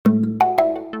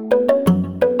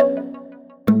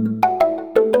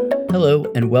Hello,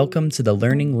 and welcome to the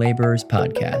Learning Laborers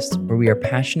podcast, where we are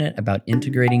passionate about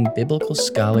integrating biblical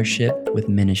scholarship with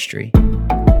ministry.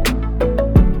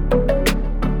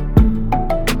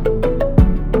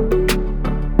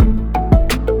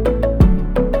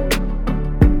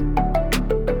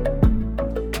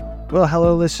 Well,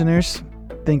 hello, listeners.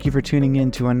 Thank you for tuning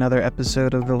in to another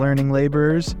episode of the Learning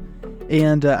Laborers.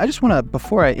 And I just want to,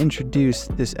 before I introduce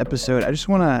this episode, I just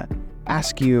want to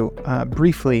ask you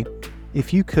briefly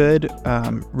if you could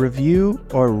review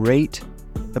or rate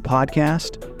the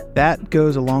podcast. That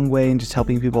goes a long way in just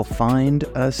helping people find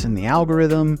us in the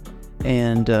algorithm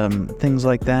and things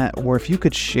like that. Or if you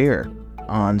could share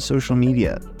on social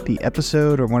media the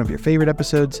episode or one of your favorite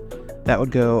episodes, that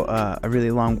would go a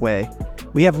really long way.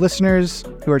 We have listeners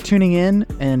who are tuning in,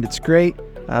 and it's great,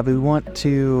 but we want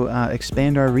to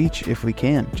expand our reach if we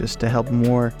can, just to help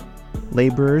more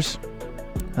laborers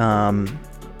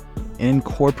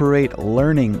incorporate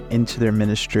learning into their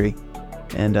ministry.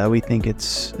 And we think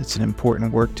it's an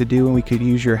important work to do, and we could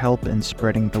use your help in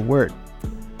spreading the word.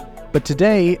 But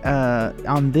today,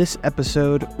 on this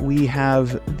episode, we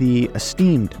have the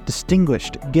esteemed,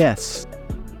 distinguished guest,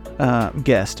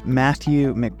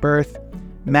 Matthew McBirth.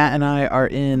 Matt and I are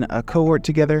in a cohort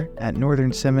together at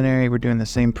Northern Seminary. We're doing the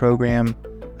same program,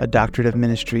 a Doctorate of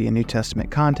Ministry in New Testament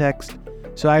context.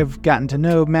 So I've gotten to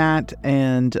know Matt,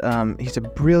 and he's a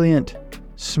brilliant,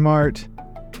 smart,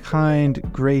 kind,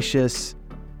 gracious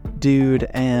dude,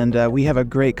 and we have a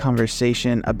great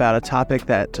conversation about a topic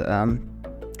that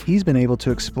he's been able to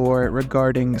explore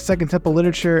regarding Second Temple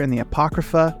literature and the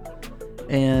Apocrypha.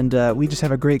 And we just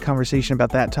have a great conversation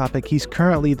about that topic. He's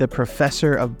currently the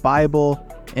professor of Bible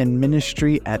and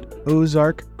ministry at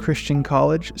Ozark Christian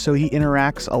College. So he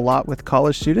interacts a lot with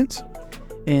college students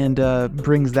and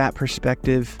brings that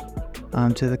perspective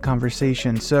to the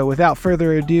conversation. So without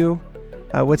further ado,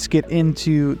 let's get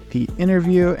into the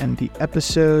interview and the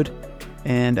episode.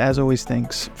 And as always,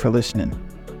 thanks for listening.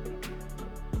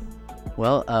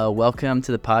 Well, welcome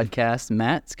to the podcast,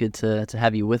 Matt. It's good to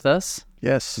have you with us.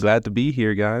 Yes. Glad to be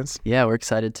here, guys. Yeah, we're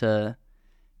excited to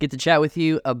get to chat with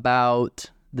you about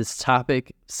this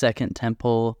topic, Second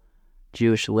Temple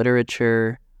Jewish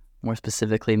literature, more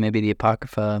specifically maybe the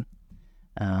Apocrypha,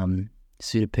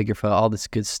 Pseudepigrapha, all this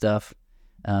good stuff.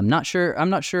 I'm not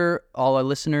sure all our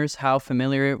listeners how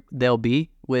familiar they'll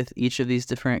be with each of these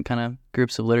different kind of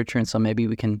groups of literature, and so maybe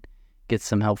we can get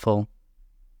some helpful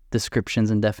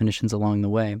descriptions and definitions along the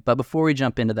way. But before we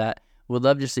jump into that, we'd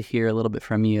love just to hear a little bit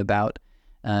from you about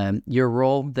your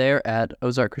role there at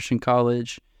Ozark Christian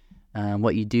College,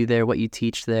 what you do there, what you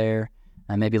teach there,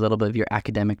 maybe a little bit of your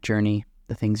academic journey,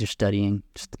 the things you're studying,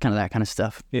 just kind of that kind of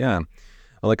stuff. Yeah.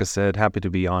 Well, like I said, happy to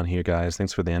be on here, guys.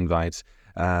 Thanks for the invite.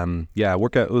 I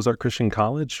work at Ozark Christian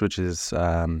College, which is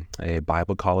a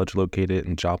Bible college located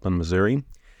in Joplin, Missouri.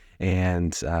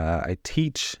 And I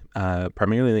teach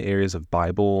primarily in the areas of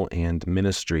Bible and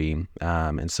ministry.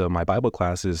 And so my Bible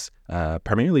classes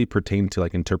primarily pertain to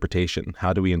like interpretation.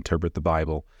 How do we interpret the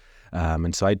Bible?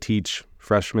 And so I teach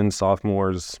freshmen,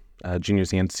 sophomores,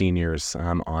 juniors, and seniors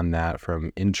on that,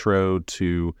 from intro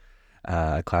to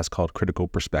a class called Critical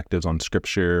Perspectives on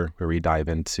Scripture, where we dive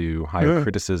into higher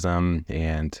criticism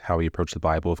and how we approach the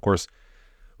Bible. Of course,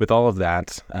 with all of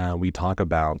that, we talk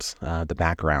about the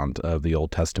background of the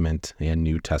Old Testament and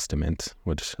New Testament,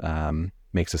 which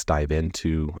makes us dive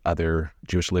into other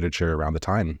Jewish literature around the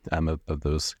time of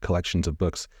those collections of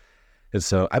books. And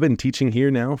so I've been teaching here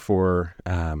now for,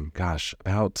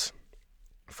 about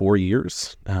 4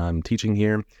 years teaching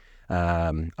here.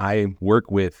 I work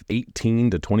with 18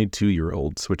 to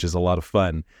 22-year-olds, which is a lot of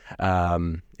fun.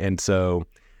 And so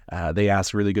they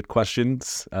ask really good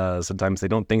questions. Sometimes they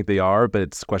don't think they are, but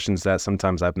it's questions that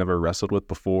sometimes I've never wrestled with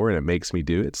before, and it makes me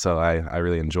do it. So I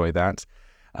really enjoy that.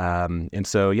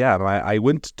 I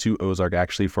went to Ozark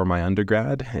actually for my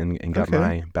undergrad and got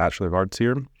my Bachelor of Arts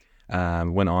here.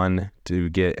 Went on to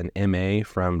get an MA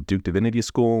from Duke Divinity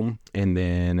School, and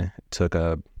then took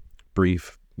a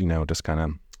brief, just kind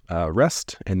of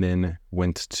rest, and then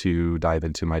went to dive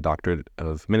into my Doctorate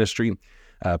of Ministry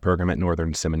program at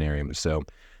Northern Seminary. So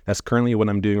that's currently what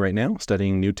I'm doing right now,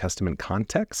 studying New Testament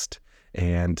context,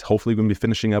 and hopefully we'll be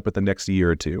finishing up with the next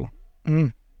year or two.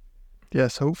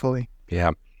 Yes, hopefully.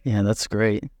 Yeah. Yeah, that's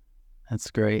great.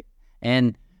 That's great.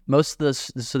 And most of the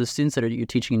students that you're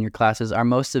teaching in your classes, are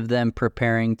most of them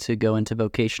preparing to go into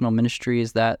vocational ministry?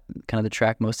 Is that kind of the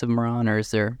track most of them are on, or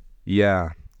is there? Yeah,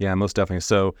 most definitely.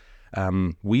 So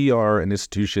we are an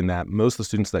institution that most of the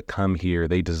students that come here,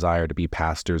 they desire to be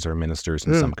pastors or ministers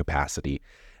in some capacity.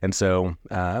 And so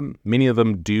many of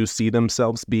them do see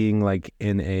themselves being like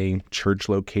in a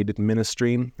church-located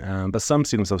ministry, but some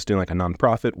see themselves doing like a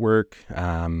nonprofit work.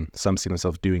 Some see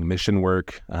themselves doing mission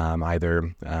work,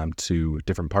 either to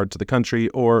different parts of the country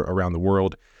or around the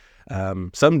world.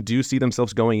 Some do see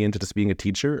themselves going into just being a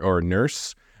teacher or a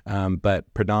nurse,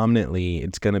 but predominantly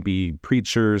it's going to be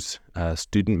preachers,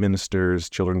 student ministers,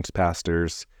 children's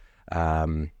pastors,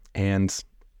 and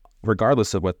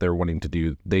regardless of what they're wanting to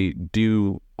do, they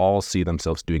do all see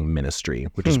themselves doing ministry,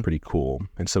 which is pretty cool.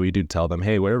 And so we do tell them,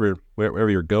 hey, wherever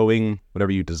you're going,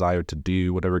 whatever you desire to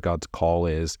do, whatever God's call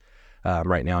is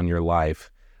right now in your life,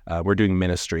 we're doing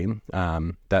ministry.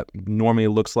 That normally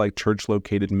looks like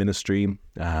church-located ministry,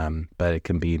 but it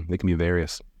can be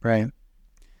various. Right.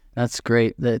 That's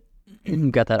great that you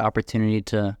got that opportunity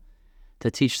to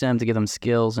teach them, to give them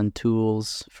skills and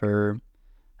tools for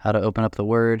how to open up the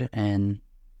Word and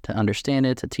to understand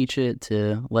it, to teach it,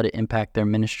 to let it impact their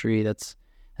ministry. That's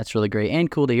really great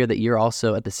and cool to hear that you're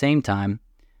also at the same time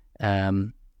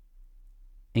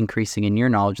increasing in your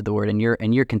knowledge of the Word and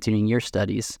you're continuing your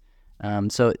studies.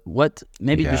 So what?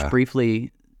 Maybe just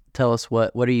briefly tell us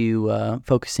what are you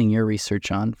focusing your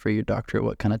research on for your doctorate?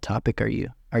 What kind of topic are you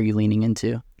leaning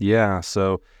into? Yeah,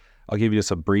 so I'll give you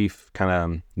just a brief kind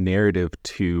of narrative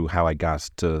to how I got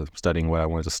to studying what I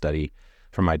wanted to study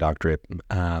for my doctorate.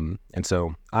 And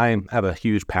so I have a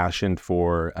huge passion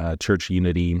for church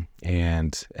unity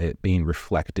and it being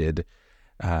reflected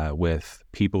with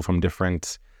people from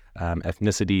different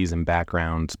ethnicities and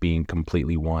backgrounds being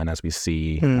completely one, as we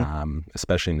see,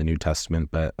 especially in the New Testament,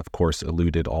 but of course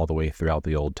alluded all the way throughout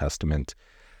the Old Testament.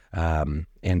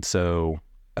 And so,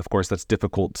 of course, that's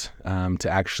difficult to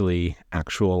actually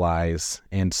actualize.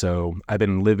 And so I've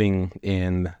been living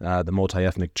in the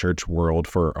multi-ethnic church world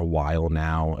for a while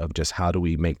now of just how do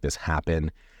we make this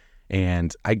happen.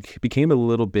 And I became a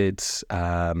little bit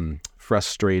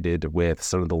frustrated with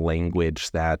some of the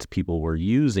language that people were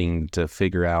using to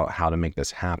figure out how to make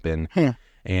this happen.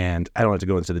 And I don't have to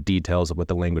go into the details of what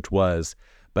the language was,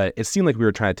 but it seemed like we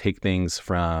were trying to take things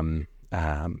from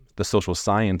the social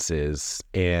sciences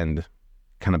and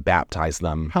kind of baptize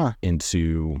them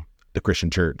into the Christian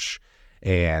church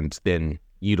and then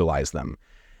utilize them.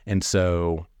 And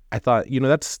so I thought,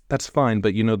 that's fine,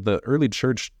 but the early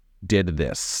church did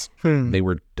this. They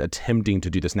were attempting to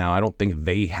do this. Now, I don't think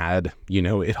they had,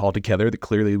 it all together.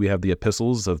 Clearly we have the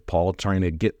epistles of Paul trying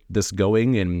to get this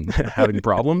going and having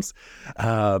problems.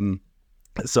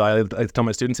 So I tell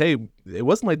my students, hey, it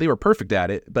wasn't like they were perfect at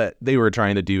it, but they were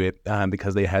trying to do it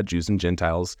because they had Jews and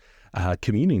Gentiles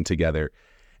communing together.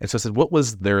 And so I said, what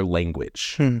was their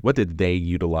language? What did they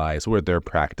utilize? What were their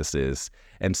practices?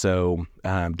 And so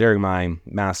during my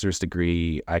master's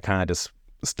degree, I kind of just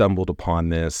stumbled upon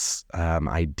this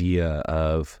idea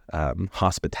of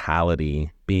hospitality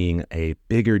being a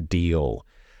bigger deal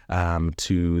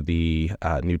to the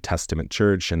New Testament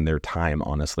church and their time,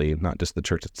 honestly, not just the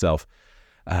church itself.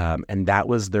 And that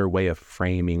was their way of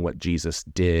framing what Jesus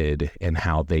did and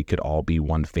how they could all be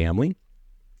one family.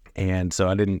 And so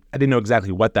I didn't know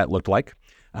exactly what that looked like,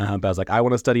 but I was like, I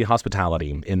want to study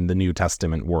hospitality in the New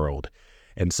Testament world.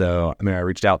 And so, I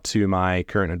reached out to my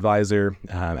current advisor,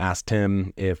 asked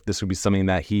him if this would be something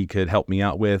that he could help me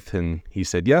out with, and he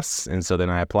said yes. And so then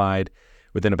I applied.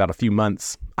 Within about a few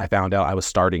months, I found out I was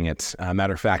starting it.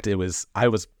 Matter of fact, I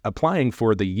was applying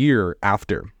for the year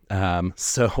after.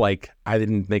 So I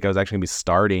didn't think I was actually going to be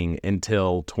starting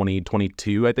until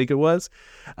 2022, I think it was.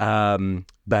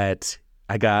 But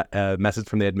I got a message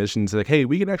from the admissions like, hey,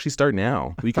 we can actually start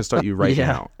now. We can start you right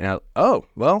now. And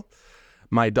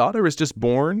my daughter was just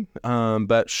born,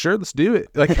 but sure, let's do it.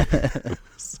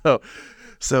 So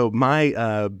that's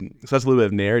a little bit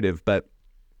of narrative. But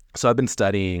so I've been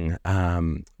studying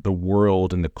the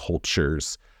world and the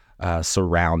cultures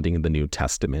surrounding the New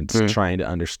Testament, trying to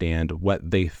understand what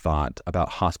they thought about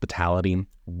hospitality,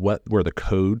 what were the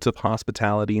codes of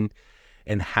hospitality,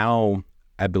 and how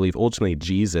I believe ultimately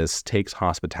Jesus takes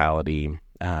hospitality.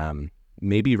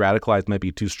 Maybe radicalized might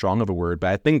be too strong of a word, but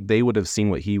I think they would have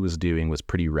seen what he was doing was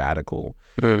pretty radical,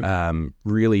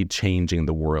 really changing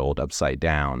the world upside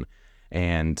down.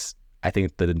 And I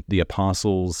think the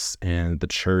apostles and the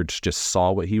church just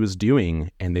saw what he was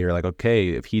doing, and they were like, okay,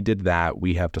 if he did that,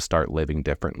 we have to start living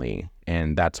differently.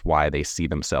 And that's why they see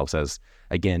themselves as,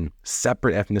 again,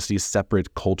 separate ethnicities,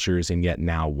 separate cultures, and yet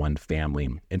now one family.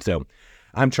 And so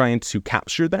I'm trying to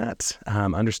capture that,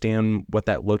 understand what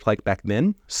that looked like back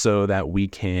then so that we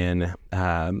can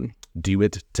do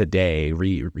it today,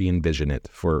 re-envision it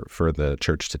for the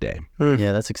church today.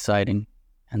 Yeah, that's exciting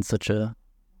and such a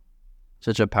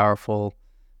powerful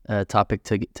topic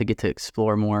to get to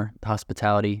explore more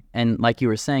hospitality. And like you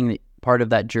were saying, that part of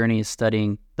that journey is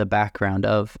studying the background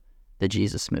of the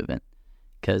Jesus movement,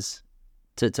 because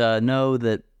to know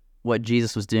that what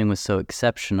Jesus was doing was so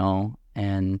exceptional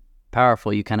and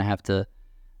powerful, you kind of have to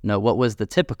know what was the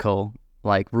typical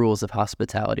like rules of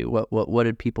hospitality. What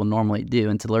did people normally do?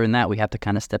 And to learn that, we have to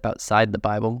kind of step outside the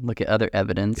Bible, look at other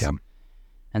evidence. Yeah.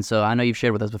 And so I know you've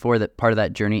shared with us before that part of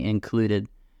that journey included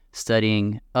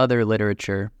studying other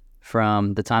literature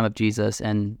from the time of Jesus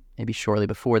and maybe shortly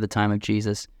before the time of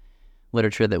Jesus,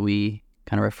 literature that we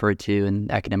kind of refer to in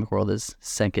the academic world as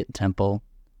Second Temple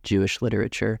Jewish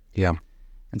literature. Yeah.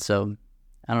 And so,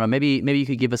 I don't know, maybe you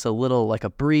could give us a little, like a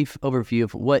brief overview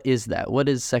of what is that? What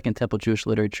is Second Temple Jewish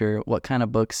literature? What kind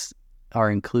of books are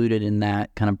included in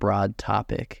that kind of broad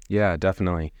topic? Yeah,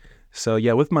 definitely. So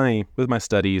yeah, with my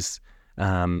studies,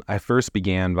 I first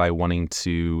began by wanting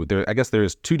to, I guess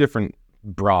there's two different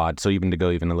broad, so even to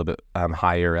go even a little bit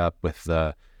higher up with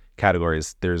the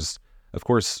categories, there's, of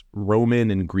course,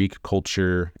 Roman and Greek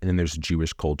culture, and then there's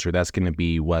Jewish culture. That's going to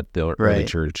be what the early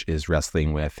church is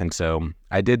wrestling with. And so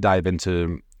I did dive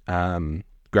into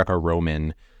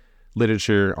Greco-Roman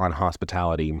literature on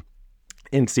hospitality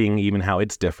and seeing even how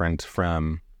it's different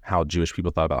from how Jewish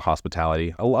people thought about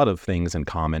hospitality. A lot of things in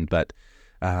common, but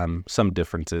some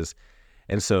differences.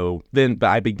 And so but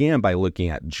I began by looking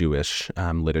at Jewish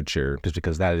literature, just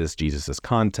because that is Jesus's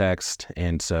context.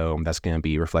 And so that's going to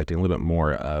be reflecting a little bit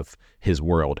more of his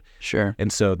world. Sure.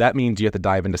 And so that means you have to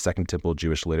dive into Second Temple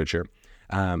Jewish literature.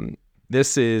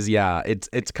 This is,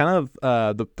 it's kind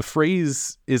of, the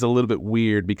phrase is a little bit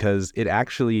weird because it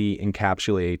actually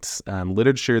encapsulates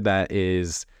literature that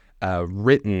is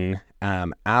written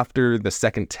after the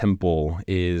Second Temple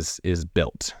is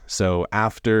built. So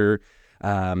after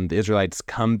the Israelites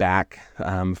come back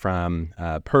from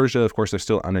Persia. Of course, they're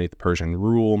still underneath Persian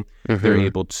rule. Mm-hmm. They're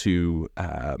able to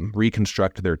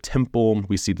reconstruct their temple.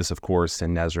 We see this, of course,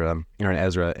 in Ezra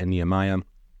and Nehemiah.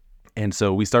 And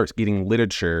so we start getting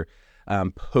literature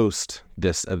post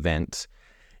this event.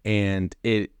 And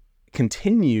it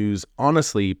continues,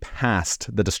 honestly,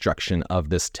 past the destruction of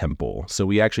this temple. So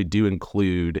we actually do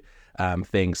include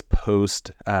things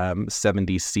post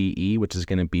 70 CE, which is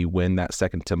going to be when that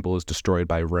Second Temple is destroyed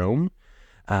by Rome.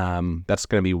 That's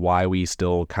going to be why we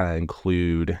still kind of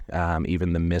include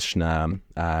even the Mishnah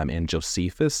and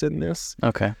Josephus in this.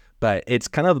 Okay. But it's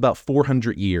kind of about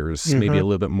 400 years, maybe a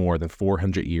little bit more than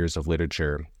 400 years of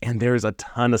literature. And there's a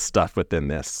ton of stuff within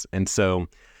this. And so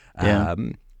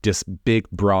just big,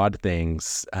 broad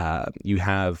things. You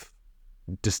have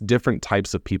just different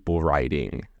types of people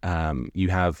writing. You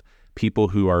have people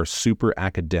who are super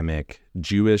academic,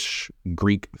 Jewish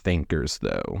Greek thinkers,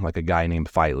 though, like a guy named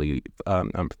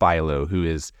Philo, who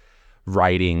is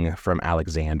writing from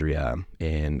Alexandria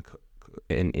in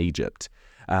Egypt.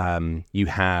 You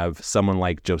have someone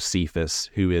like Josephus,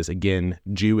 who is, again,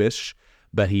 Jewish,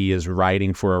 but he is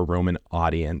writing for a Roman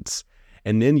audience.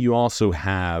 And then you also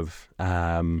have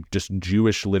just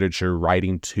Jewish literature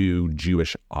writing to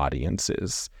Jewish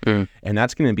audiences. And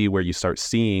that's going to be where you start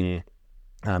seeing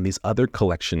these other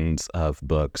collections of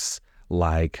books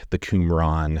like the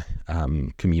Qumran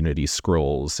community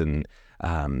scrolls, and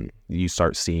you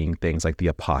start seeing things like the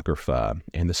Apocrypha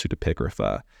and the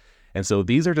Pseudepigrapha. And so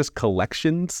these are just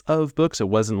collections of books. It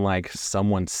wasn't like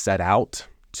someone set out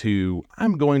to,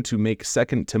 I'm going to make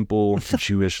Second Temple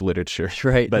Jewish literature.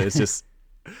 Right. But it's just,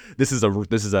 this is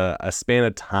a span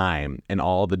of time and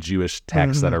all the Jewish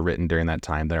texts that are written during that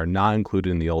time that are not included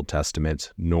in the Old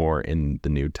Testament nor in the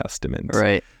New Testament.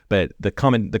 Right. But the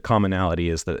commonality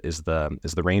is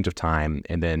the range of time,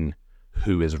 and then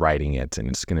who is writing it, and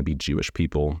it's going to be Jewish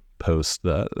people post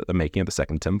the making of the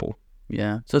Second Temple.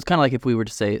 Yeah. So it's kind of like if we were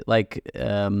to say like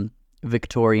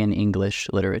Victorian English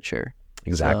literature.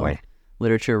 Exactly. So,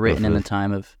 literature written in the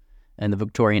time of in the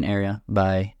Victorian era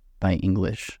by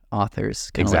English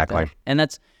authors. Exactly. Like that. And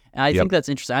I think that's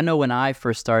interesting. I know when I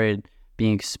first started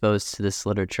being exposed to this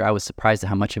literature, I was surprised at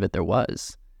how much of it there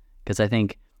was. Because I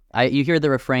think you hear the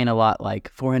refrain a lot,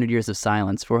 like 400 years of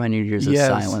silence, 400 years of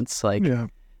silence, like,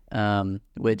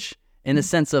 which in the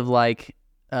sense of like,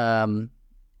 at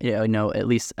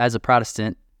least as a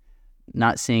Protestant,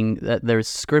 not seeing that there's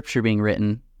scripture being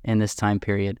written in this time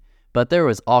period, but there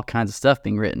was all kinds of stuff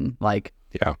being written, like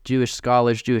Jewish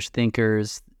scholars, Jewish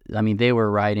thinkers. I mean, they were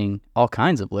writing all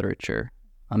kinds of literature,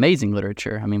 amazing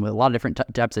literature. I mean, with a lot of different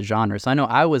types of genres. So I know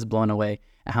I was blown away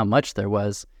at how much there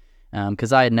was,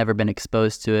 because I had never been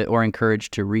exposed to it or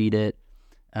encouraged to read it.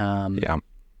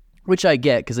 Which I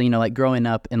get, because, like growing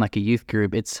up in like a youth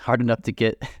group, it's hard enough to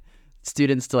get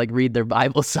students to like read their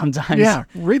Bible sometimes. Yeah,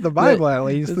 read the Bible at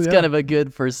least. It's kind of a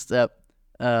good first step.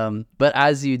 But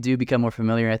as you do become more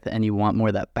familiar with it and you want more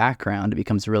of that background, it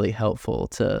becomes really helpful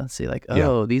to see like,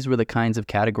 oh, these were the kinds of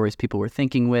categories people were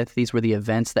thinking with. These were the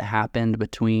events that happened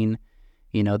between,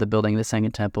 the building of the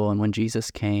Second Temple and when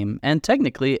Jesus came. And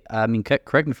technically, I mean,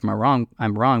 correct me if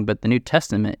I'm wrong, but the New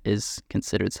Testament is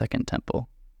considered Second Temple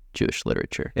Jewish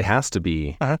literature. It has to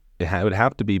be. Uh-huh. It would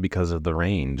have to be because of the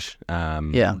range.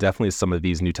 Definitely some of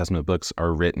these New Testament books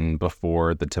are written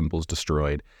before the temple's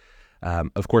destroyed.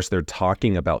 Of course, they're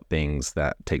talking about things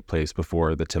that take place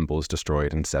before the temple is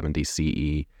destroyed in 70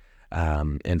 CE.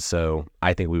 And so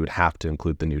I think we would have to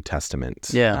include the New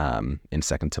Testament in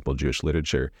Second Temple Jewish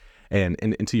literature.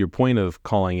 And to your point of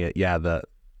calling it,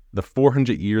 the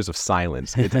 400 years of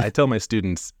silence. I tell my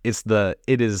students, it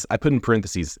is, I put in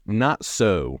parentheses, not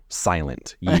so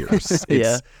silent years.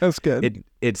 That's good.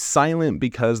 It's silent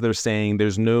because they're saying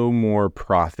there's no more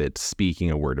prophet speaking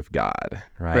a word of God,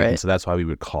 right? And so that's why we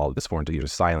would call this 400 years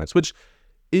of silence, which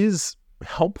is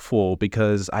helpful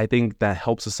because I think that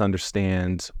helps us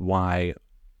understand why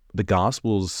the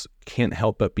Gospels can't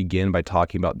help but begin by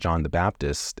talking about John the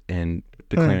Baptist and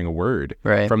declaring a word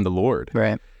from the Lord.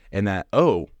 Right. And that,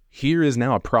 here is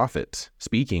now a prophet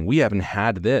speaking. We haven't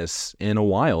had this in a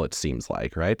while, it seems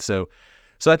like, right? So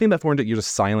I think that 400 years of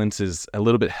silence is a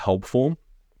little bit helpful,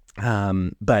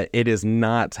 but it is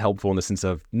not helpful in the sense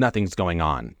of nothing's going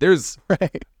on. There's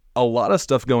a lot of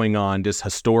stuff going on just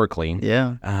historically.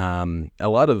 Yeah. A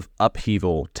lot of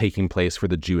upheaval taking place for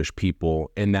the Jewish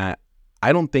people, in that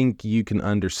I don't think you can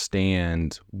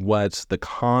understand what the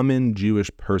common Jewish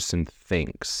person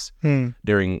thinks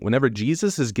whenever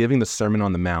Jesus is giving the Sermon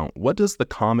on the Mount. What does the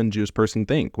common Jewish person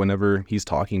think whenever he's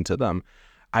talking to them?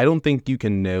 I don't think you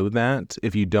can know that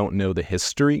if you don't know the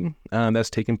history that's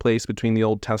taking place between the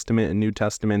Old Testament and New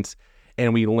Testament.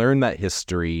 And we learn that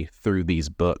history through these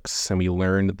books, and we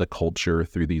learn the culture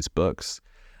through these books.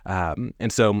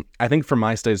 And so I think for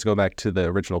my studies, to go back to the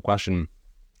original question,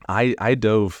 I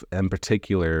dove in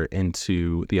particular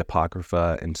into the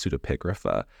Apocrypha and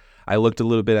Pseudepigrapha. I looked a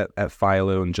little bit at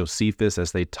Philo and Josephus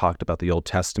as they talked about the Old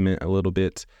Testament a little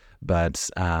bit, but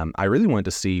I really wanted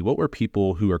to see what were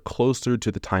people who are closer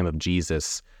to the time of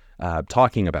Jesus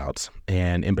talking about,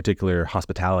 and in particular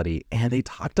hospitality, and they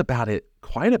talked about it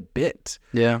quite a bit.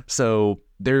 Yeah. So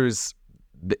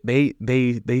they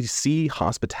see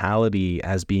hospitality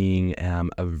as being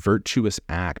a virtuous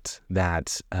act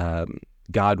that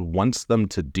God wants them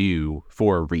to do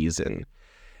for a reason.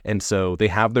 And so they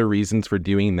have their reasons for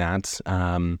doing that.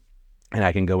 And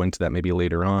I can go into that maybe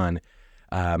later on.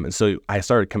 And so I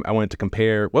wanted to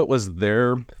compare what was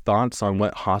their thoughts on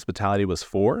what hospitality was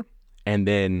for. And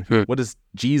then what does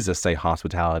Jesus say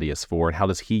hospitality is for, and how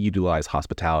does he utilize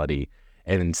hospitality,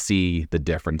 and then see the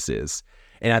differences.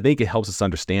 And I think it helps us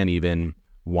understand even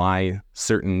why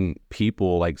certain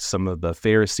people, like some of the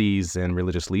Pharisees and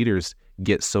religious leaders,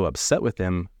 get so upset with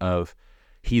him of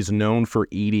he's known for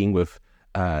eating with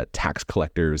tax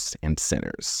collectors and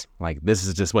sinners. Like, this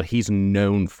is just what he's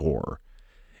known for.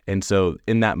 And so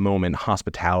in that moment,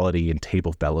 hospitality and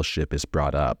table fellowship is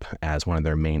brought up as one of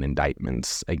their main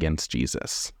indictments against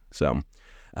Jesus. So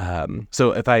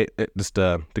if I just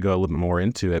to go a little bit more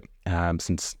into it,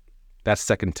 since that's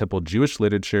Second Temple Jewish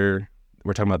literature,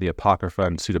 we're talking about the Apocrypha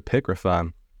and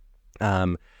Pseudepigrapha.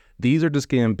 These are just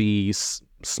going to be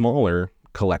smaller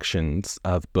collections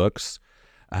of books,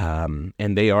 and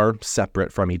they are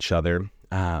separate from each other.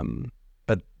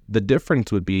 But the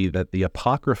difference would be that the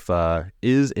Apocrypha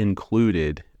is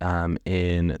included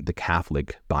in the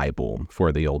Catholic Bible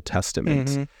for the Old Testament.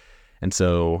 Mm-hmm. And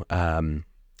so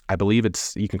I believe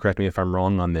you can correct me if I'm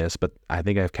wrong on this, but I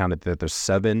think I've counted that there's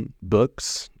 7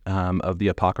 books of the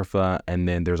Apocrypha, and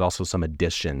then there's also some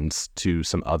additions to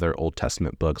some other Old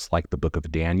Testament books, like the book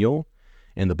of Daniel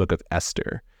and the book of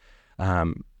Esther.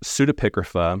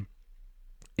 Pseudepigrapha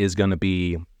is going to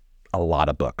be a lot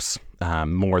of books,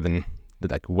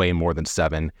 way more than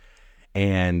 7.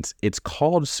 And it's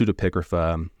called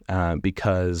Pseudepigrapha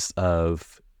because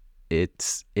of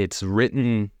it's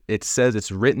written. It says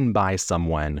it's written by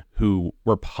someone who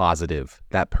we're positive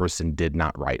that person did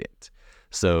not write it.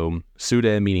 So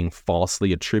pseudo meaning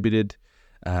falsely attributed,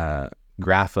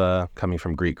 grapha coming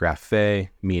from Greek graphe,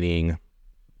 meaning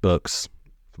books,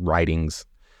 writings.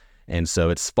 And so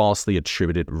it's falsely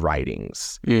attributed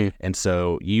writings. Mm. And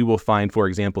so you will find, for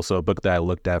example, so a book that I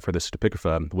looked at for the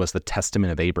Pseudepigrapha was the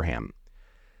Testament of Abraham.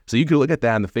 So you could look at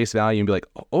that in the face value and be like,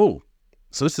 oh,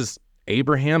 so this is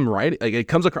Abraham writing? Like, it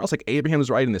comes across like Abraham is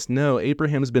writing this. No,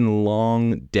 Abraham's been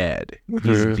long dead.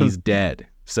 He's dead.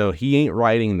 So he ain't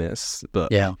writing this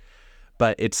book. Yeah.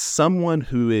 But it's someone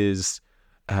who is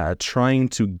trying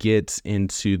to get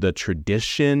into the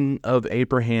tradition of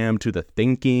Abraham, to the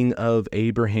thinking of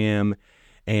Abraham,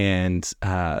 and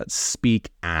speak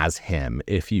as him,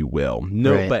 if you will.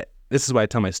 No, Right. but this is why I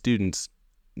tell my students,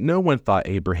 no one thought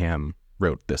Abraham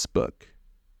wrote this book.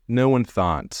 No one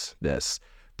thought this.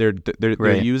 They're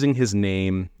Right. using his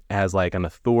name as like an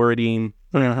authority,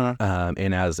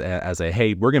 and as a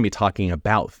hey, we're going to be talking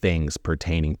about things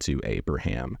pertaining to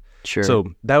Abraham. Sure. So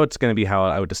that's going to be how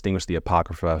I would distinguish the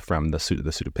Apocrypha from the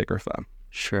Pseudepigrapha.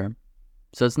 Sure.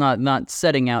 So it's not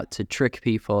setting out to trick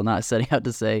people, not setting out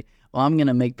to say, well, I'm going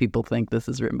to make people think this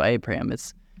is written by Abraham.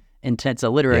 It's a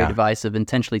literary device of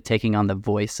intentionally taking on the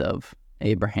voice of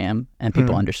Abraham, and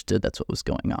people understood that's what was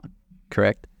going on.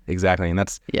 Correct? Exactly. And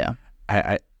that's, Yeah.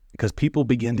 because people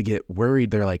begin to get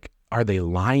worried. They're like, are they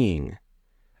lying?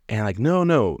 And like, no,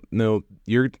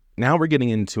 now we're getting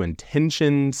into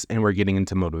intentions, and we're getting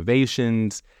into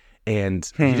motivations, and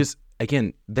you just,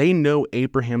 again, they know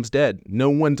Abraham's dead. No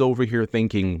one's over here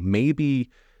thinking maybe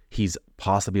he's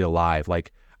possibly alive.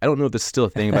 Like, I don't know if this is still a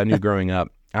thing, but I knew growing up,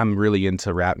 I'm really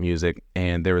into rap music,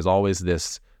 and there was always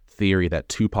this theory that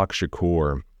Tupac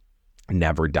Shakur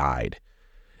never died.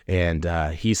 And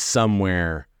he's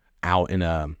somewhere out in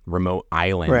a remote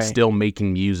island still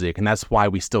making music, and that's why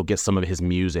we still get some of his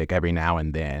music every now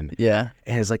and then. Yeah.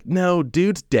 And it's like, no,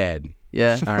 dude's dead.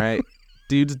 Yeah. All right?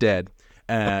 Dude's dead.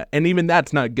 And even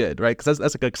that's not good, right? Because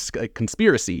that's like a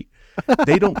conspiracy.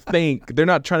 They don't think, they're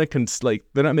not trying to,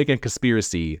 they're not making a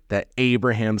conspiracy that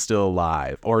Abraham's still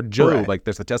alive, or Job. Right. Like,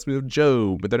 there's the testament of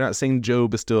Job, but they're not saying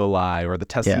Job is still alive, or the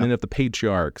testament of the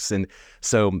patriarchs. And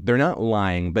so they're not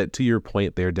lying. But to your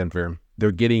point there, Denver,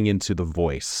 they're getting into the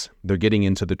voice. They're getting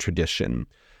into the tradition.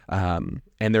 And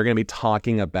they're going to be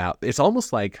talking about, it's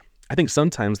almost like, I think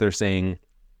sometimes they're saying,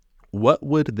 what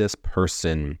would this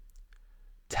person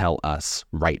tell us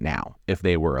right now if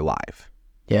they were alive?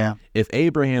 Yeah. If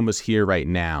Abraham was here right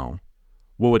now,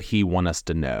 what would he want us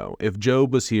to know? If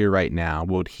Job was here right now,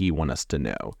 what would he want us to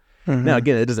know? Now,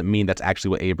 again, it doesn't mean that's actually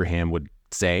what Abraham would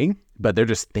say, but they're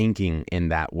just thinking in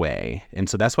that way. And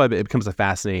so that's why it becomes a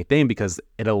fascinating thing, because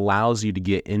it allows you to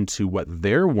get into what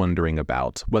they're wondering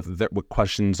about, what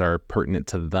questions are pertinent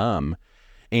to them,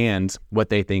 and what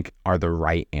they think are the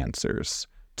right answers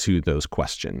to those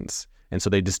questions. And so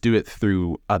they just do it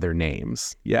through other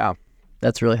names. Yeah.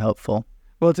 That's really helpful.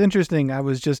 Well, it's interesting. I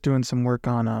was just doing some work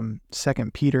on 2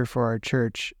 Peter for our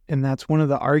church, and that's one of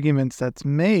the arguments that's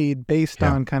made based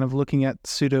on kind of looking at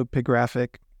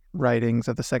pseudepigraphic writings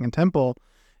of the Second Temple,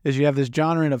 is you have this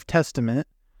genre of testament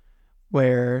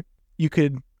where you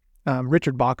could,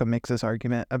 Richard Bauckham makes this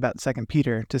argument about 2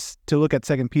 Peter, to look at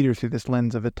 2 Peter through this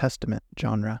lens of a testament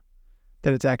genre,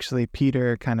 that it's actually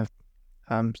Peter kind of,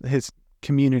 his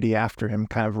community after him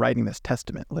kind of writing this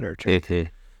testament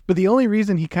literature. But the only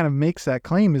reason he kind of makes that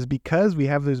claim is because we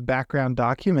have those background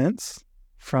documents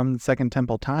from the Second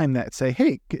Temple time that say,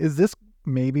 hey, is this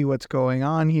maybe what's going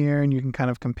on here? And you can kind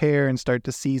of compare and start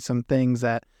to see some things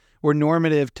that were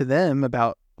normative to them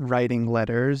about writing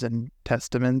letters and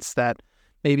testaments that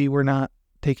maybe we're not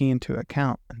taking into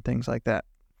account and things like that.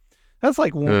 That's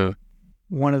like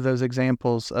one of those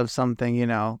examples of something,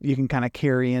 you can kind of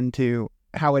carry into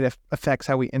how it affects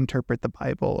how we interpret the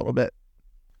Bible a little bit.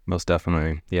 Most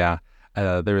definitely. Yeah.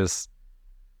 There's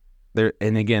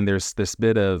this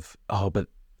bit of, but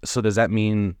so does that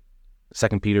mean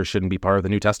 2 Peter shouldn't be part of the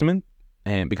New Testament?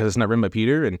 And because it's not written by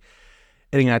Peter? And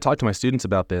again, I talk to my students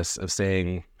about this, of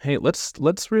saying, hey,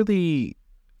 let's really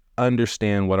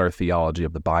understand what our theology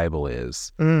of the Bible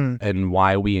is, and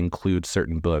why we include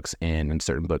certain books in and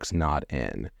certain books not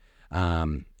in.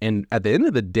 And at the end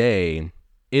of the day,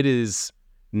 it is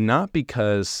not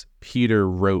because Peter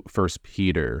wrote 1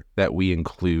 Peter that we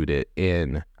include it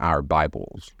in our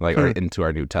Bibles, or into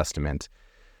our New Testament.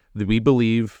 We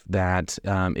believe that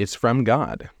it's from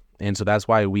God, and so that's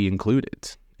why we include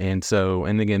it. And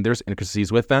again, there's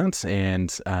intricacies with that,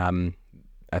 and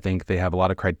I think they have a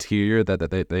lot of criteria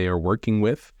that they are working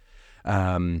with.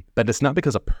 But it's not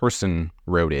because a person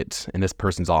wrote it, and this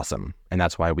person's awesome, and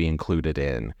that's why we include it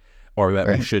in, or that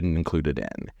we shouldn't include it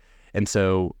in. And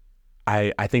so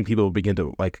I think people begin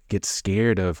to get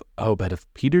scared of, but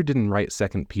if Peter didn't write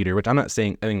 2 Peter, which I'm not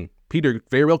saying, Peter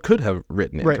very well could have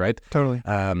written it, right? Totally.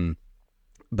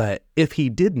 But if he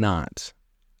did not,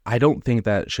 I don't think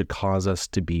that should cause us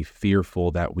to be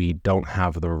fearful that we don't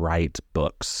have the right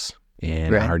books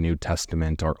in our New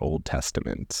Testament or Old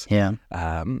Testament. Yeah.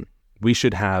 We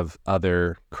should have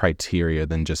other criteria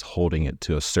than just holding it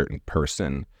to a certain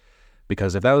person.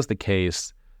 Because if that was the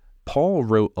case, Paul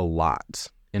wrote a lot.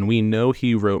 And we know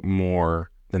he wrote more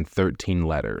than 13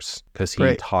 letters because he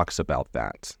Right. talks about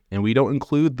that. And we don't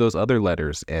include those other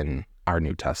letters in our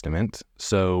New Testament.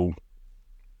 So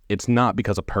it's not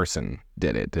because a person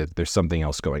did it. There's something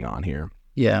else going on here.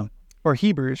 Yeah. Or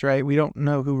Hebrews, right? We don't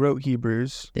know who wrote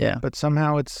Hebrews, Yeah. but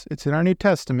somehow it's in our New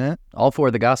Testament. All four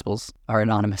of the Gospels are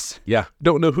anonymous. Yeah.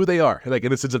 Don't know who they are. Like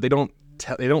in the sense that they don't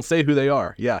say who they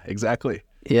are. Yeah, exactly.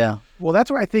 Yeah. Well, that's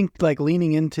where I think like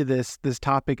leaning into this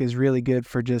topic is really good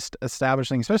for just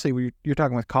establishing, especially when you're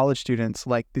talking with college students,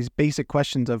 like these basic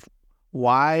questions of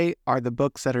why are the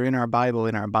books that are in our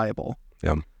Bible?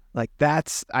 Yeah. Like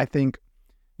that's, I think,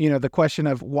 the question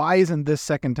of why isn't this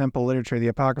Second Temple literature, the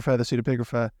Apocrypha, the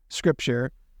Pseudepigrapha,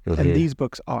 scripture, and these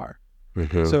books are.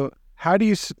 So how do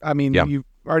you, you've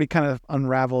already kind of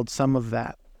unraveled some of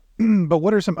that, but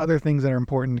what are some other things that are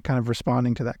important kind of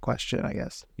responding to that question, I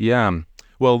guess? Yeah.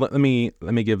 Well, let me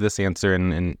give this answer,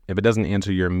 and if it doesn't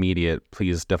answer your immediate,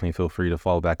 please definitely feel free to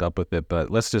follow back up with it. But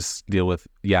let's just deal with,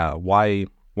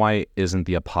 why isn't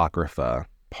the Apocrypha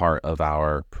part of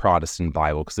our Protestant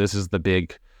Bible? Because this is the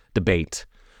big debate,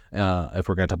 if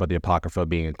we're going to talk about the Apocrypha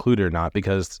being included or not,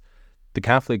 because the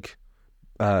Catholic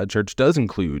Church does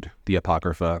include the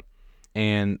Apocrypha,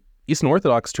 and Eastern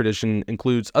Orthodox tradition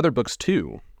includes other books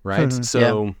too, right?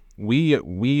 So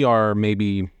we are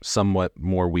maybe somewhat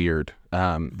more weird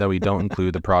that we don't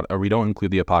include we don't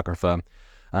include the Apocrypha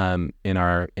in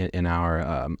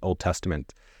our Old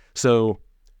Testament. So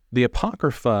the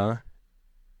Apocrypha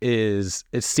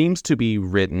seems to be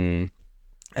written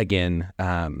again,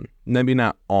 maybe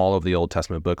not all of the Old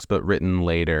Testament books, but written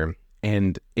later,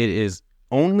 and it is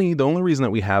the only reason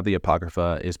that we have the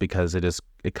Apocrypha is because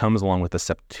it comes along with the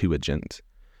Septuagint.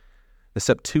 The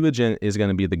Septuagint is going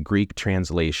to be the Greek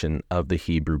translation of the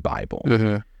Hebrew Bible.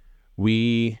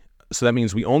 So that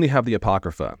means we only have the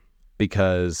Apocrypha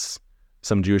because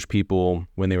some Jewish people,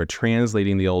 when they were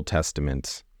translating the Old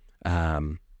Testament,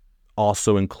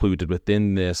 also included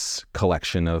within this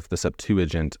collection of the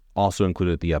Septuagint, also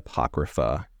included the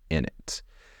Apocrypha in it.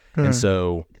 And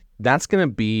so that's going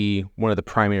to be one of the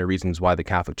primary reasons why the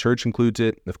Catholic Church includes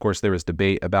it. Of course, there was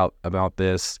debate about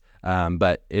this,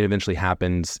 but it eventually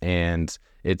happens, and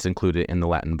it's included in the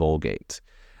Latin Vulgate.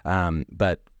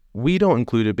 But we don't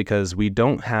include it because we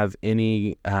don't have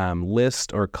any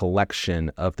list or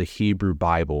collection of the Hebrew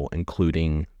Bible,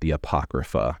 including the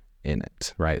Apocrypha in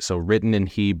it, right? So written in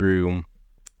Hebrew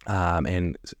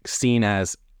and seen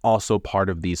as also part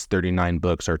of these 39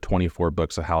 books or 24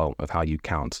 books of how you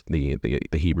count the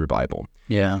Hebrew Bible.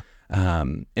 Yeah.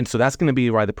 And so that's going to be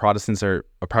why the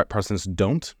Protestants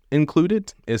don't include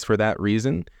it, is for that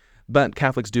reason. But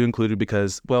Catholics do include it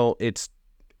because, well, it's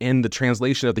in the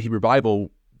translation of the Hebrew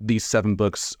Bible, these 7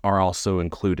 books are also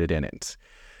included in it.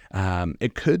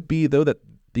 It could be, though, that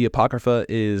the Apocrypha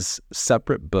is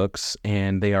separate books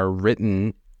and they are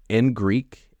written in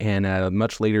Greek and at a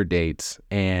much later date,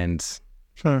 and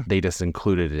they just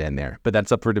included it in there. But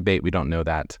that's up for debate. We don't know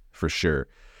that for sure.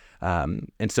 And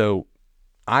so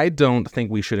I don't think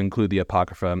we should include the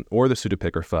Apocrypha or the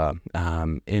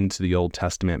Pseudepigrapha into the Old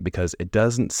Testament because it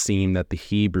doesn't seem that the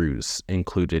Hebrews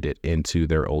included it into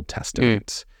their Old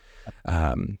Testament.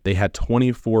 They had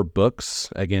 24 books.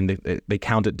 Again, they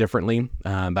count it differently,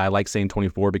 but I like saying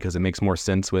 24 because it makes more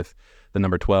sense with the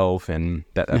number 12 and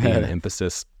that being an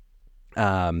emphasis.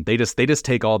 They just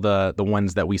take all the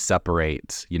ones that we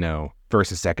separate,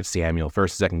 First and Second Samuel,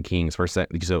 First and Second Kings,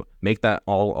 so make that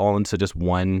all into just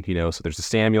one, so there's the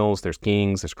Samuels, there's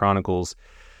Kings, there's Chronicles.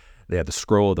 They have the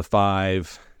scroll of the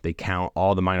 5. They count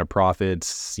all the minor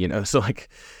prophets, so like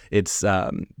it's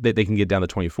they can get down to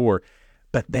 24,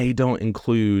 but they don't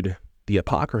include the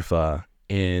Apocrypha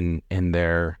in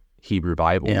their Hebrew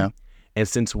Bible. Yeah. And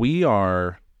since we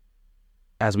are,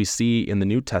 as we see in the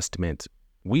New Testament,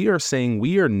 we are saying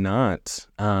we are not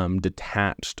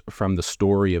detached from the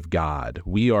story of God.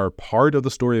 We are part of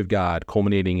the story of God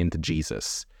culminating into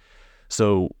Jesus.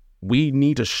 So we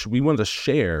want to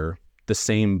share the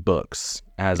same books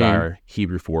as our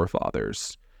Hebrew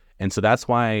forefathers. And so that's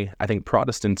why I think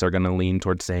Protestants are going to lean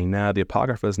towards saying, the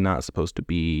Apocrypha is not supposed to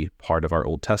be part of our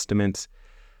Old Testament.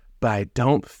 But I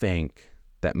don't think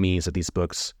that means that these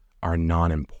books are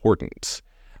non-important.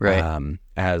 Right.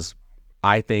 As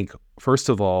I think, first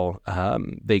of all,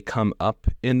 they come up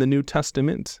in the New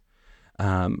Testament.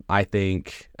 I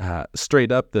think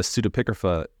straight up, the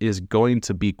Pseudepigrapha is going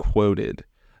to be quoted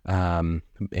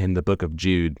in the book of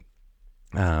Jude.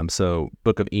 So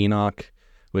book of Enoch,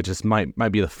 which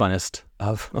might be the funnest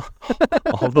of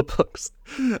all the books,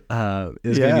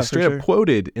 is going to be straight up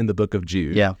quoted in the book of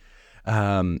Jude. Yeah.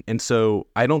 And so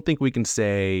I don't think we can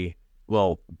say,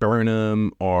 well, burn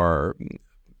them or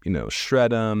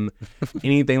shred them,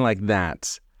 anything like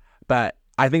that. But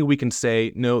I think we can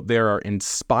say, no, there are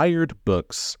inspired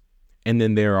books and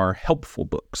then there are helpful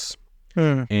books.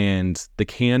 And the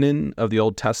canon of the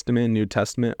Old Testament and New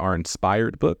Testament are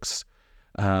inspired books.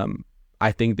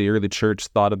 I think the early church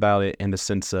thought about it in the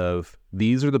sense of,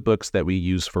 these are the books that we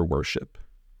use for worship.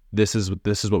 This is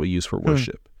what we use for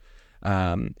worship.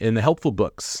 And the helpful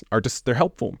books are they're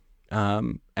helpful.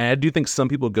 And I do think some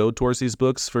people go towards these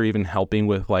books for even helping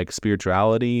with like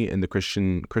spirituality and the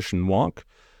Christian walk.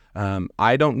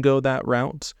 I don't go that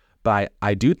route, but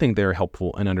I do think they're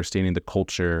helpful in understanding the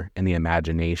culture and the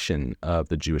imagination of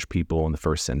the Jewish people in the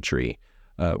first century,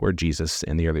 where Jesus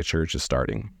and the early church is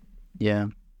starting. Yeah,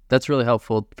 that's really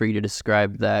helpful for you to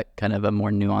describe that kind of a more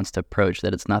nuanced approach,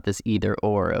 that it's not this either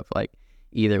or of like,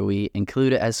 either we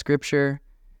include it as scripture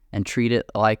and treat it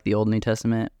like the Old and New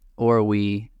Testament, or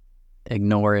we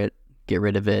ignore it, get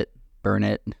rid of it, burn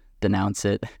it, denounce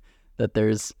it. That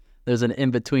there's an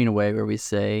in-between way where we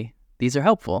say these are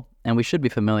helpful and we should be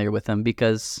familiar with them,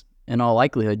 because in all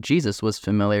likelihood Jesus was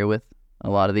familiar with a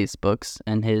lot of these books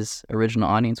and his original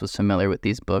audience was familiar with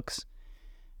these books.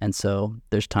 And so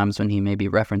there's times when he may be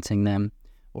referencing them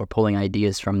or pulling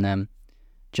ideas from them,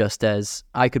 just as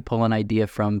I could pull an idea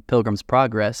from Pilgrim's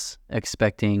Progress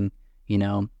expecting,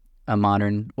 a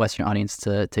modern Western audience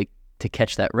to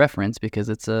catch that reference, because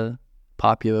it's a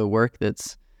popular work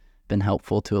that's been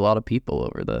helpful to a lot of people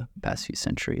over the past few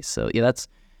centuries. So yeah,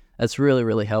 that's really,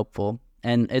 really helpful.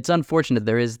 And it's unfortunate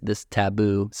there is this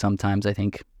taboo sometimes. I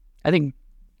think I don't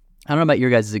know about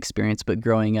your guys' experience, but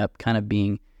growing up kind of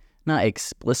being not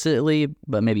explicitly,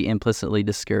 but maybe implicitly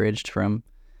discouraged from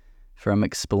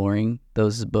exploring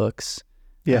those books.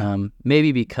 Yeah.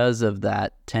 Maybe because of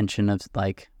that tension of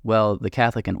like, well, the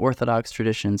Catholic and Orthodox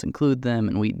traditions include them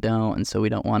and we don't, and so we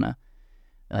don't want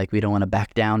to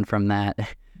back down from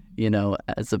that,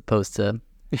 as opposed to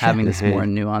having this more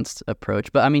nuanced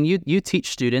approach. But I mean, you teach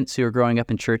students who are growing up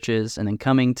in churches and then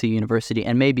coming to university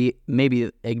and maybe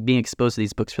being exposed to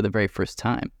these books for the very first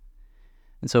time.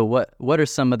 And so what are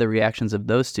some of the reactions of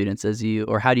those students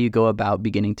or how do you go about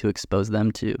beginning to expose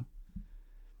them to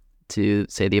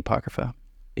say the Apocrypha?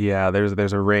 Yeah,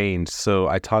 there's a range. So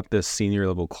I taught this senior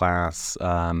level class.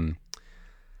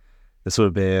 This would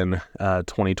have been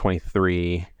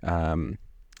 2023,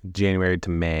 January to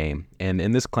May. And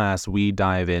in this class, we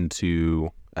dive into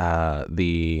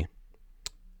the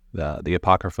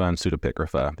Apocrypha and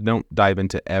Pseudepigrapha. Don't dive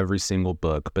into every single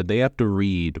book, but they have to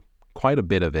read quite a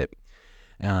bit of it.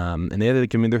 And they have to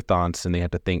give me their thoughts, and they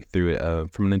have to think through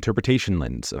it from an interpretation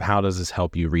lens of how does this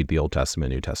help you read the Old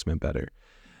Testament, New Testament better.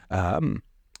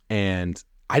 And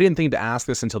I didn't think to ask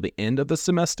this until the end of the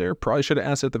semester. Probably should have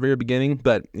asked it at the very beginning,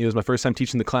 but it was my first time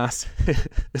teaching the class.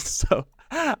 So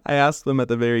I asked them at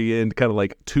the very end, kind of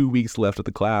like 2 weeks left of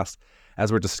the class,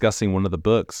 as we're discussing one of the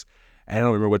books. I don't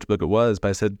remember which book it was, but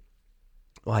I said,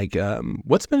 like,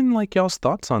 what's been like y'all's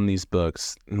thoughts on these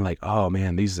books? And like, oh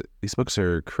man, these books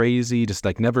are crazy. Just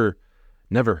like never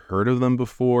heard of them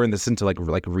before. In the sense of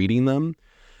like reading them.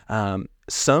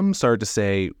 Some started to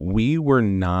say we were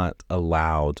not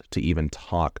allowed to even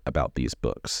talk about these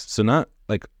books. So not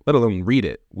like, let alone read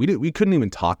it. We couldn't even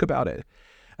talk about it.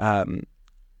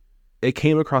 It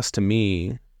came across to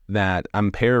me that,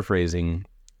 I'm paraphrasing,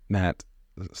 that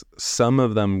some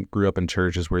of them grew up in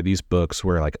churches where these books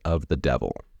were like of the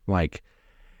devil. Like,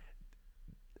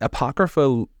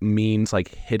 Apocrypha means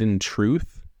like hidden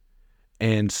truth.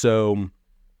 And so,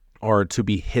 or to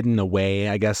be hidden away,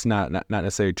 I guess, not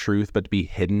necessarily truth, but to be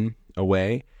hidden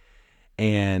away.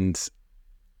 And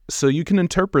so you can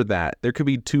interpret that. There could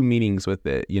be two meanings with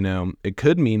it. It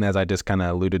could mean, as I just kind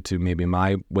of alluded to, maybe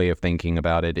my way of thinking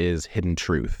about it is hidden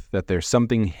truth, that there's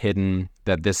something hidden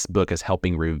that this book is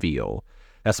helping reveal.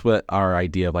 That's what our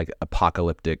idea of like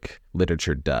apocalyptic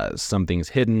literature does. Something's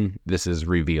hidden, this is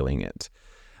revealing it.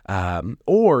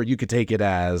 Or you could take it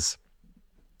as,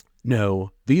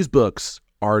 no, these books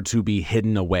are to be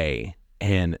hidden away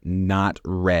and not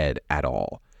read at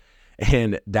all.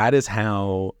 And that is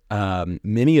how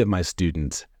many of my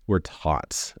students were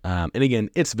taught. And again,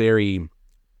 it's very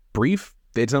brief.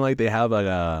 It's not like they have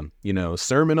a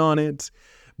sermon on it,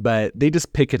 but they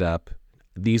just pick it up.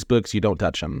 These books, you don't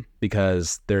touch them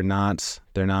because they're not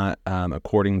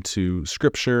according to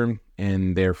Scripture,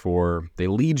 and therefore they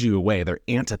lead you away. They're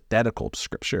antithetical to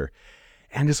Scripture.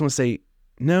 And I just want to say,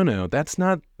 no, that's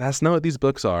not what these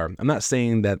books are. I'm not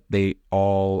saying that they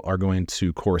all are going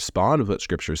to correspond with what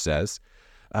Scripture says,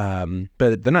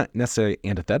 but they're not necessarily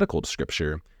antithetical to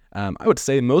Scripture. I would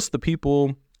say most of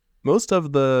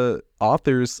the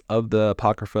authors of the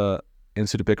Apocrypha and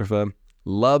Pseudepigrapha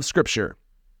love Scripture.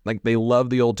 Like, they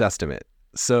love the Old Testament.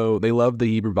 So they love the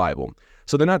Hebrew Bible.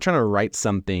 So they're not trying to write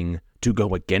something to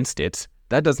go against it.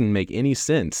 That doesn't make any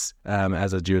sense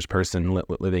as a Jewish person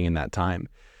living in that time.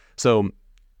 So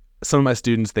some of my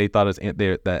students, they thought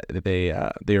they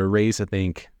were raised to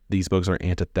think these books are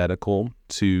antithetical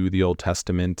to the Old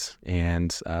Testament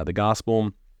and the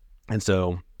Gospel. And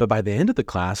so, but by the end of the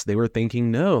class, they were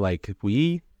thinking, no, like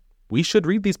we should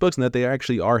read these books and that they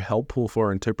actually are helpful for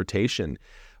our interpretation,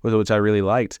 which I really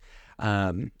liked.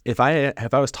 If I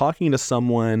was talking to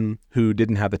someone who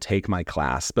didn't have to take my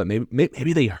class, but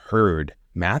maybe they heard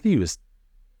Matthew is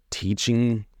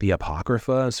teaching the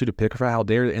Apocrypha, Pseudepigrapha, how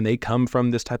dare, and they come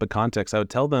from this type of context, I would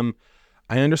tell them,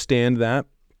 I understand that.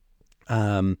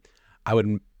 I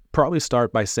would probably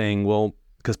start by saying, well,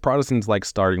 because Protestants like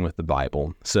starting with the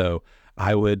Bible. So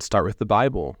I would start with the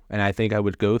Bible. And I think I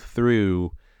would go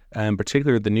through,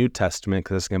 particularly the New Testament,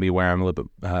 because it's going to be where I'm a little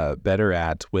bit better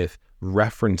at, with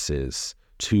references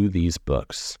to these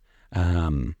books.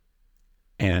 And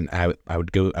I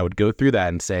would go through that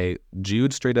and say,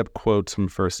 Jude straight up quotes from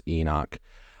First Enoch.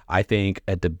 I think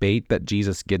a debate that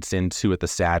Jesus gets into with the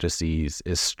Sadducees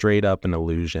is straight up an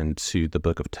allusion to the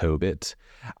book of Tobit.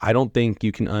 I don't think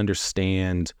you can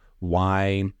understand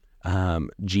why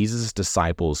Jesus'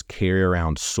 disciples carry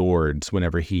around swords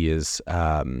whenever he is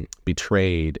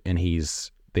betrayed and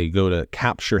they go to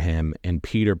capture him, and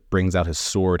Peter brings out his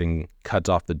sword and cuts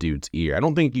off the dude's ear. I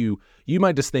don't think you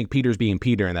might just think Peter's being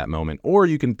Peter in that moment, or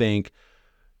you can think,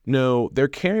 no, they're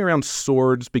carrying around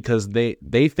swords because they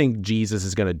think Jesus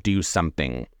is going to do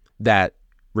something that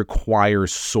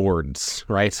requires swords,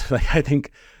 right? Like, I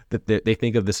think that they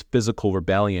think of this physical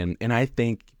rebellion, and I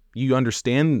think you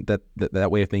understand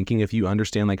that way of thinking if you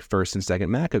understand like First and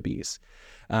Second Maccabees.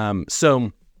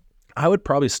 So I would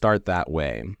probably start that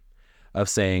way, of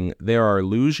saying there are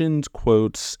allusions,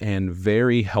 quotes, and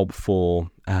very helpful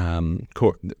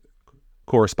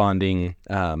corresponding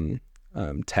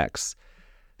texts.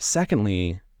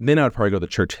 Secondly, then I would probably go to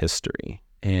church history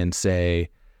and say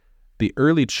the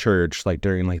early church, like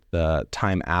during like the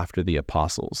time after the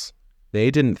apostles,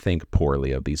 they didn't think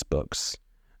poorly of these books.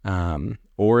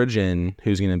 Origen,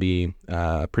 who's going to be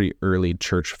a pretty early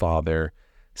church father,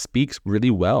 speaks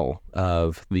really well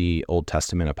of the Old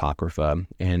Testament Apocrypha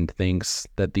and thinks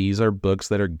that these are books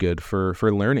that are good for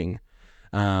learning.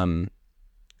 Martin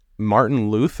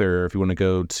Luther, if you want to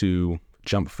go to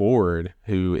jump forward,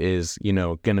 who is,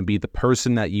 going to be the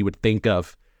person that you would think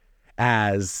of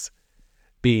as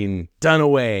being done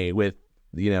away with,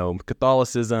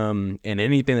 Catholicism and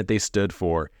anything that they stood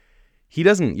for. He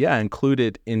doesn't, include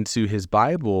it into his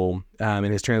Bible, in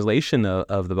his translation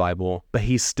of the Bible, but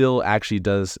he still actually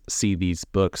does see these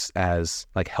books as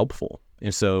like helpful.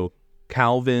 And so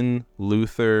Calvin,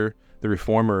 Luther, the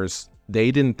Reformers,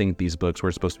 they didn't think these books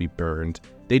were supposed to be burned.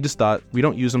 They just thought, we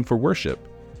don't use them for worship.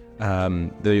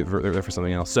 They're for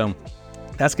something else. So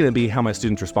that's going to be how my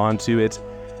students respond to it.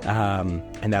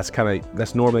 And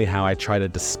that's normally how I try to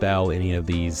dispel any of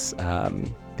these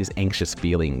anxious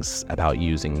feelings about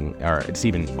using, or it's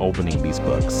even opening these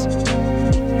books.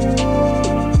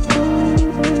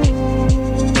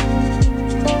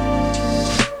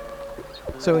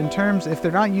 So in terms, if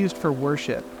they're not used for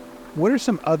worship, what are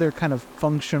some other kind of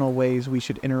functional ways we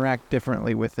should interact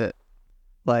differently with it?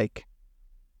 Like,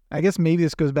 I guess maybe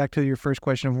this goes back to your first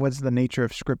question of what's the nature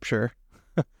of Scripture?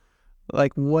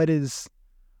 Like, what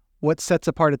sets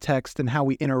apart a text and how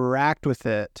we interact with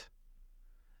it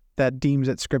that deems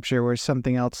it Scripture, whereas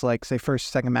something else like, say, First,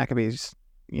 Second Maccabees,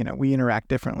 we interact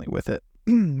differently with it.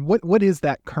 What is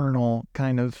that kernel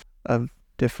kind of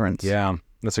difference? Yeah,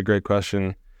 that's a great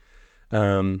question.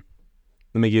 Let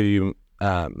me give you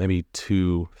maybe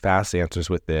two fast answers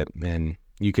with it, and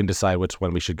you can decide which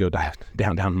one we should go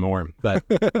down more. But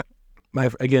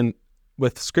again,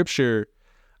 with Scripture,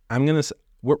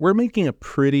 we're making a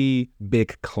pretty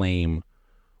big claim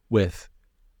with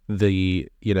the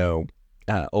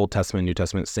Old Testament, New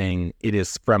Testament, saying it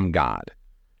is from God.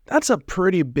 That's a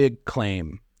pretty big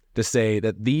claim to say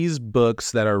that these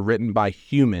books that are written by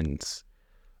humans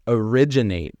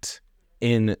originate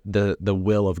in the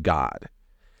will of God.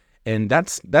 And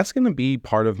that's going to be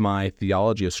part of my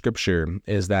theology of Scripture,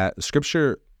 is that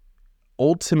Scripture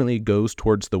ultimately goes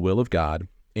towards the will of God,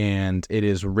 and it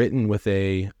is written with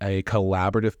a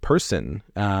collaborative person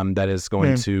that is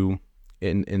going to,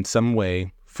 in some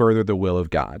way, further the will of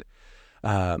God.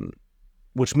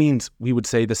 Which means we would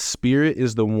say the Spirit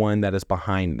is the one that is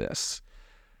behind this.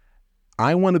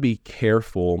 I want to be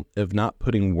careful of not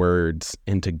putting words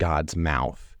into God's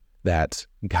mouth that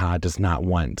God does not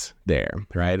want there,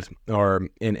 right?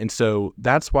 And so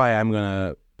that's why I'm going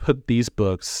to put these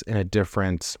books in a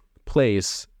different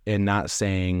place and not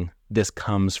saying this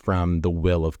comes from the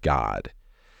will of God.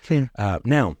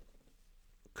 Now,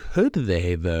 could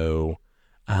they, though,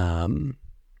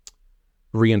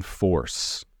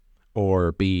 reinforce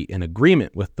or be in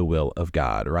agreement with the will of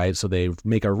God, right? So they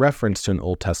make a reference to an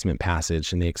Old Testament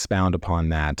passage and they expound upon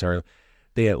that, or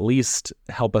they at least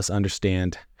help us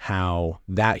understand how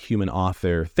that human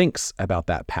author thinks about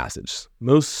that passage.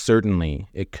 Most certainly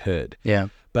it could. Yeah.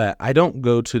 But I don't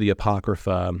go to the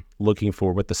Apocrypha looking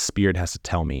for what the Spirit has to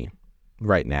tell me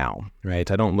right now, right?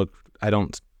 I don't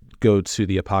go to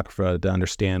the Apocrypha to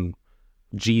understand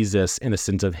Jesus in the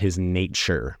sense of his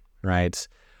nature, right?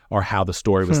 Or how the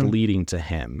story was leading to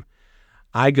him.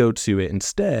 I go to it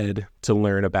instead to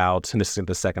learn about, and this is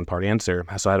the second part answer,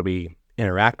 so how do we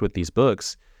interact with these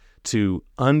books, to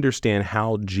understand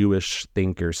how Jewish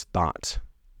thinkers thought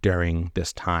during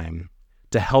this time,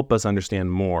 to help us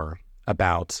understand more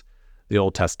about the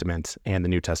Old Testament and the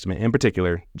New Testament, in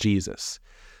particular, Jesus.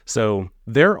 So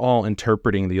they're all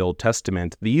interpreting the Old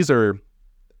Testament.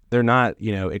 They're not,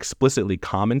 explicitly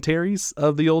commentaries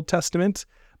of the Old Testament,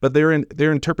 but they're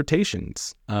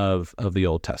interpretations of the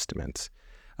Old Testament.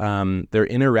 They're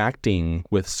interacting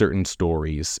with certain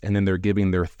stories, and then they're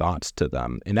giving their thoughts to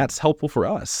them. And that's helpful for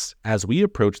us as we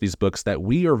approach these books that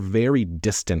we are very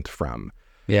distant from.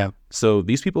 Yeah. So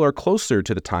these people are closer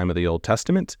to the time of the Old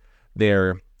Testament.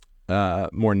 They're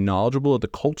more knowledgeable of the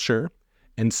culture,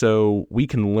 and so we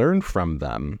can learn from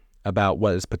them about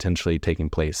what is potentially taking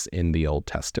place in the Old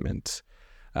Testament.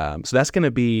 So that's going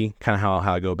to be kind of how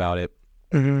I go about it.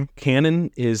 Mm-hmm. Canon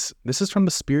this is from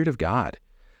the Spirit of God.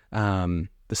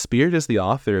 The Spirit is the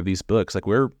author of these books.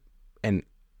 And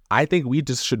I think we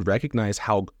just should recognize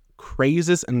how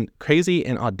crazy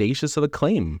and audacious of a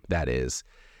claim that is.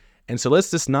 And so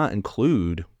let's just not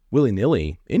include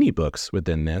willy-nilly any books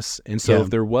within this. And so if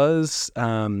there was,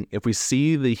 if we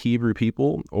see the Hebrew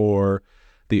people or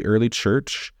the early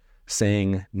church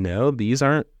saying, no, these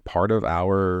aren't part of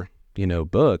our,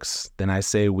 books, then I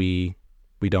say we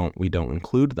don't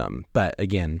include them. But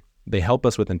again, they help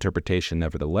us with interpretation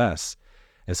nevertheless.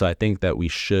 And so I think that we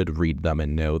should read them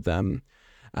and know them.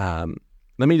 Let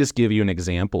me just give you an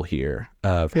example here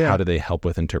of how do they help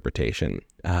with interpretation.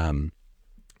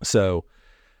 So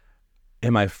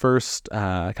in my first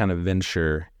kind of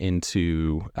venture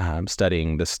into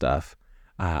studying this stuff,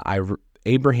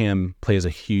 Abraham plays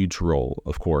a huge role,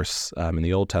 of course, in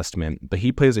the Old Testament, but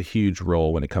he plays a huge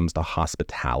role when it comes to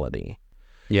hospitality.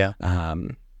 Yeah.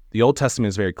 The Old Testament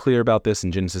is very clear about this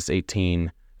in Genesis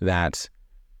 18, that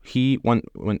when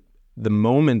the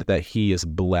moment that he is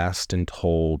blessed and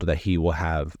told that he will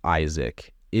have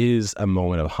Isaac is a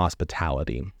moment of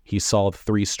hospitality. He saw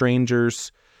 3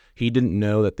 strangers. He didn't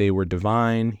know that they were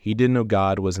divine. He didn't know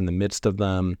God was in the midst of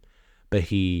them, but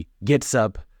he gets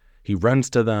up, he runs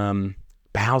to them,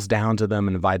 bows down to them,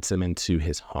 and invites them into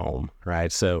his home,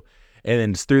 right? So, and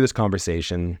then it's through this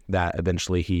conversation that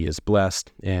eventually he is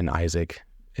blessed and Isaac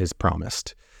is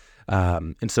promised.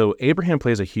 And so Abraham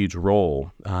plays a huge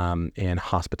role in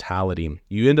hospitality.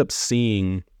 You end up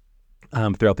seeing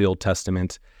throughout the Old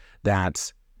Testament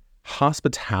that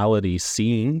hospitality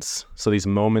scenes, so these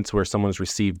moments where someone's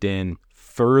received in,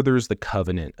 furthers the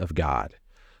covenant of God.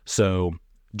 So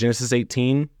Genesis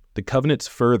 18, the covenant's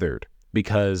furthered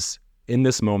because in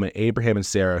this moment, Abraham and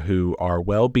Sarah, who are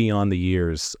well beyond the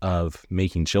years of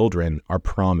making children, are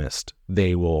promised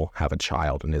they will have a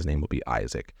child and his name will be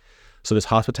Isaac. So this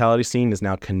hospitality scene is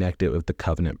now connected with the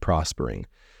covenant prospering.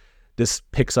 This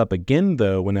picks up again,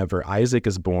 though, whenever Isaac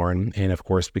is born and, of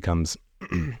course, becomes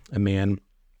a man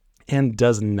and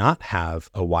does not have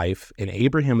a wife, and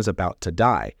Abraham is about to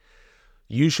die.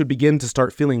 You should begin to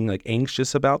start feeling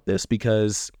anxious about this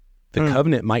because the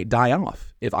covenant might die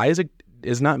off. If Isaac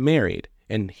is not married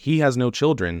and he has no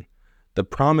children, the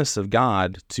promise of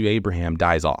God to Abraham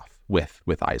dies off with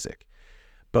Isaac.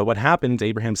 But what happens,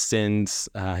 Abraham sends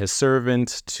his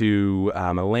servant to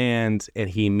a land, and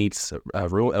he meets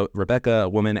Rebecca, a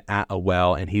woman at a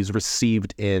well, and he's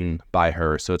received in by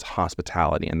her. So it's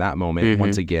hospitality. In that moment,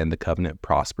 once again, the covenant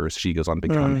prospers. She goes on to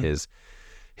become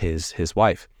his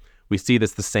wife. We see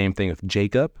this the same thing with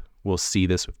Jacob. We'll see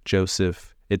this with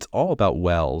Joseph. It's all about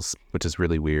wells, which is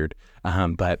really weird.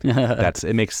 But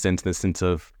it makes sense in the sense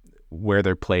of where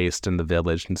they're placed in the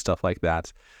village and stuff like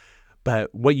that.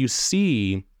 But what you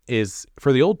see is,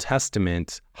 for the Old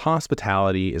Testament,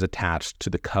 hospitality is attached to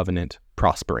the covenant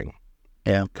prospering.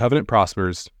 Yeah. Covenant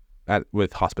prospers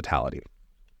with hospitality.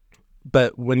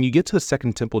 But when you get to the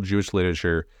Second Temple Jewish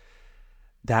literature,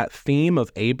 that theme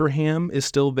of Abraham is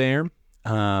still there,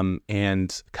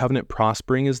 and covenant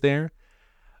prospering is there,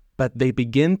 but they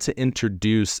begin to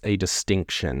introduce a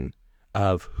distinction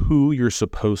of who you're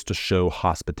supposed to show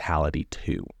hospitality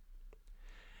to.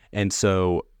 And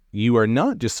so you are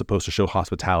not just supposed to show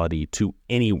hospitality to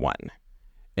anyone,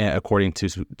 according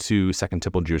to Second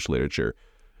Temple Jewish literature.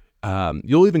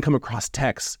 You'll even come across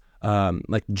texts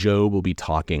like Job will be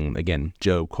talking, again,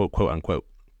 Job, quote unquote.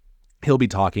 He'll be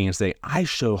talking and say, I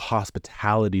show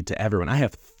hospitality to everyone. I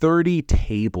have 30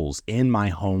 tables in my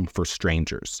home for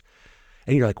strangers.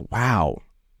 And you're like, wow,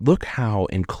 look how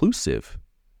inclusive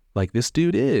like this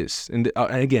dude is. And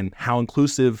again, how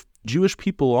inclusive Jewish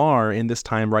people are in this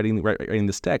time writing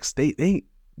this text. They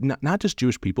not just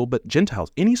Jewish people, but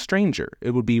Gentiles, any stranger.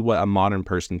 It would be what a modern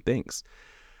person thinks.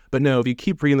 But no, if you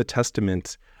keep reading the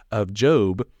testament of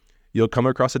Job, you'll come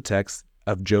across a text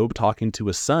of Job talking to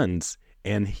his sons,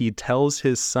 and he tells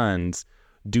his sons,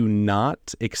 do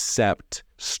not accept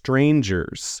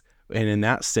strangers. And in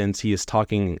that sense, he is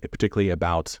talking particularly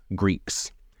about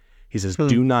Greeks. He says,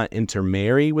 do not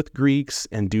intermarry with Greeks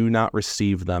and do not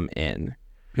receive them in.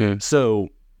 So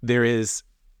there's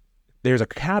a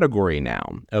category now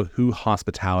of who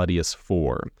hospitality is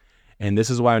for. And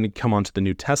this is why when you come onto the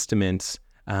New Testament,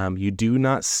 you do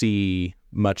not see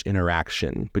much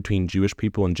interaction between Jewish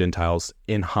people and Gentiles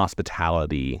in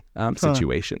hospitality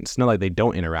situations. Not like they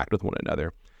don't interact with one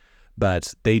another,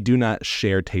 but they do not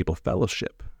share table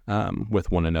fellowship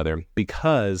with one another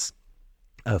because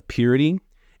of purity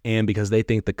and because they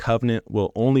think the covenant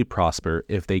will only prosper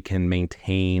if they can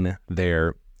maintain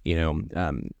their,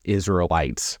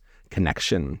 Israelites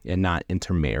connection and not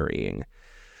intermarrying.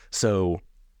 So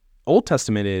Old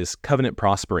Testament is covenant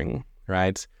prospering,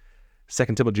 right?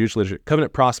 Second Temple Jewish literature,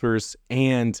 covenant prospers,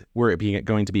 and we're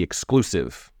going to be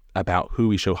exclusive about who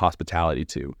we show hospitality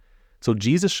to. So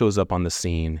Jesus shows up on the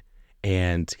scene,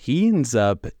 and he ends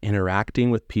up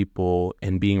interacting with people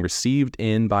and being received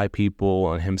in by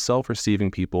people and himself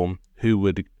receiving people who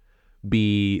would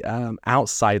be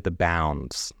outside the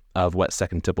bounds of what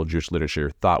Second Temple Jewish literature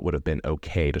thought would have been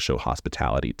okay to show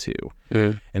hospitality to.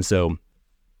 And so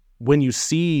when you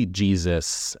see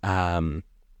Jesus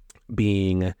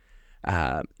being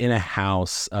in a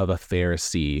house of a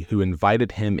Pharisee who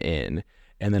invited him in,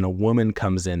 and then a woman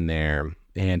comes in there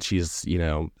and she's,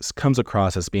 comes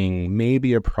across as being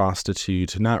maybe a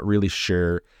prostitute, not really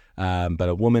sure, but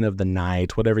a woman of the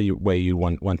night, whatever way you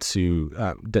want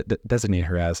to designate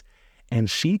her as. And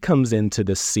she comes into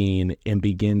the scene and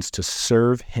begins to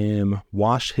serve him,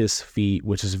 wash his feet,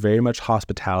 which is very much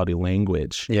hospitality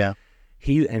language. Yeah.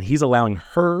 He's allowing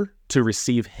her to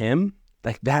receive him.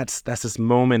 Like that's this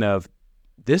moment of,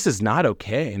 this is not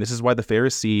okay. And this is why the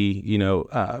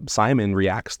Pharisee, Simon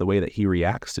reacts the way that he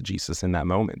reacts to Jesus in that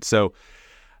moment. So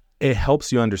it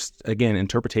helps you understand, again,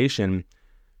 interpretation.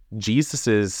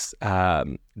 Jesus,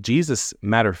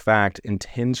 matter of fact,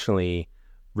 intentionally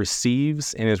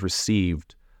receives and is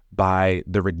received by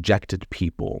the rejected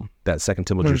people that Second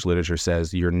Temple Jewish literature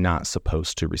says you're not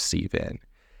supposed to receive in.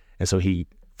 And so he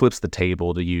flips the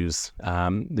table to use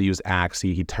Acts.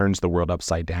 He turns the world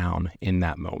upside down in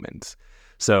that moment.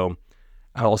 So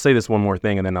I'll say this one more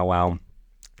thing and then allow,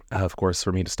 of course,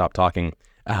 for me to stop talking.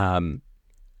 I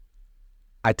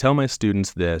tell my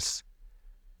students this: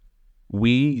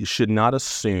 we should not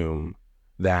assume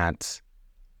that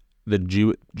the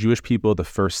Jewish people of the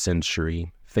first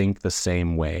century think the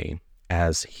same way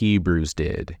as Hebrews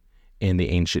did in the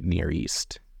ancient Near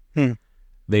East.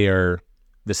 They are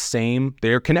the same.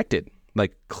 They are connected.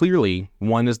 Like clearly,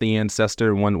 one is the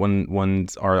ancestor,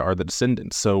 one's are the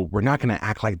descendants. So we're not going to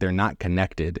act like they're not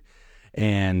connected,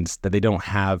 and that they don't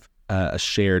have a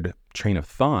shared train of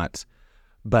thought.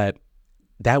 But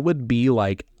that would be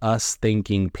like us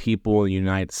thinking people in the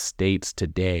United States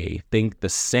today think the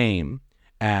same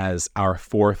as our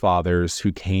forefathers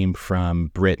who came from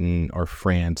Britain or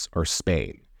France or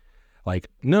Spain. Like,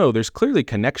 no, there's clearly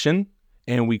connection,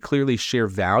 and we clearly share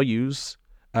values,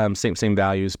 same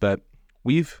values, but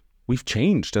we've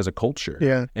changed as a culture.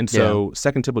 Yeah. And so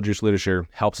Second Temple Jewish literature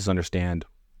helps us understand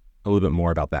a little bit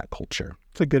more about that culture.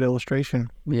 It's a good illustration.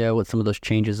 Yeah, what some of those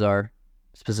changes are,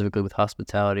 specifically with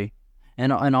hospitality.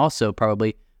 And also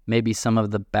probably maybe some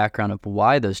of the background of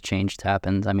why those changes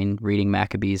happened. I mean, reading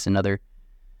Maccabees and other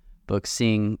books,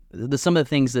 seeing some of the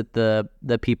things that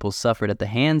the people suffered at the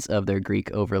hands of their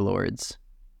Greek overlords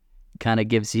kind of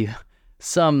gives you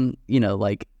some,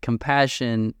 like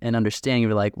compassion and understanding.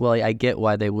 You're like, well, I get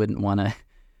why they wouldn't want to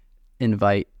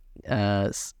invite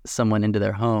someone into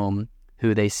their home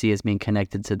who they see as being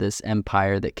connected to this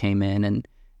empire that came in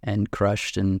and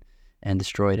crushed and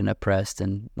destroyed and oppressed,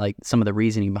 and like some of the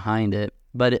reasoning behind it.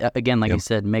 But it, again, like you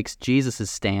said, makes Jesus's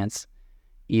stance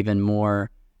even more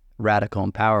radical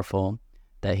and powerful,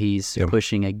 that he's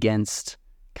pushing against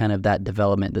kind of that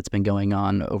development that's been going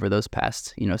on over those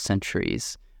past,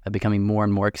 centuries of becoming more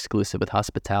and more exclusive with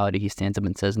hospitality. He stands up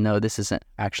and says, no, this isn't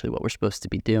actually what we're supposed to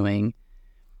be doing.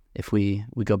 If we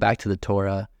go back to the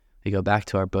Torah, we go back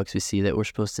to our books, we see that we're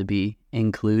supposed to be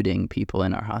including people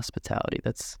in our hospitality.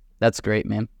 That's great,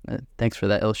 man. Thanks for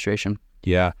that illustration.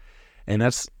 Yeah. And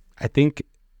that's, I think,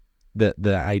 the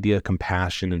idea of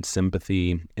compassion and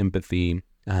sympathy, empathy,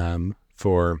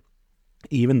 for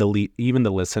even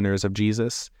the listeners of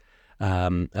Jesus,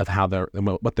 of how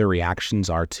what their reactions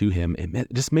are to him, it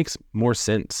just makes more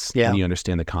sense when you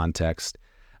understand the context.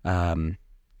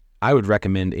 I would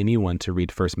recommend anyone to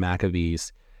read First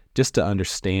Maccabees just to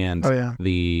understand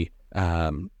the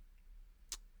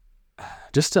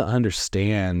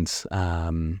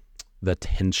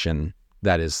tension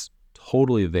that is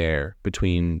totally there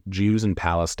between Jews in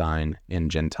Palestine and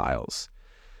Gentiles.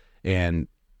 And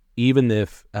even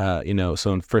if, so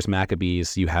in First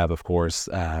Maccabees, you have, of course,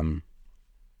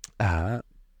 the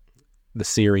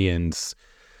Syrians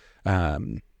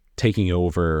taking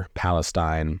over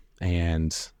Palestine,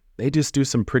 and they just do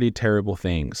some pretty terrible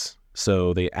things.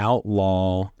 So they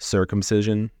outlaw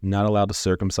circumcision, not allowed to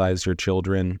circumcise your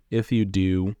children. If you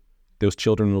do, those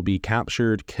children will be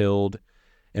captured, killed,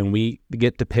 and we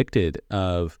get depicted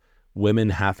of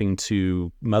mothers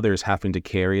having to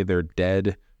carry their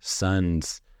dead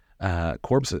sons'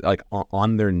 corpses like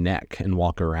on their neck and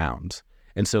walk around.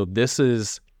 And so this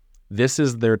is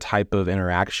their type of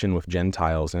interaction with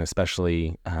Gentiles, and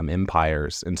especially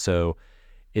empires. And so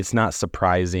it's not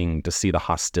surprising to see the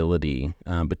hostility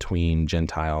between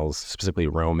Gentiles, specifically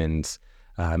Romans,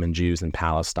 and Jews in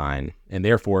Palestine. And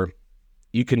therefore,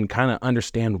 you can kind of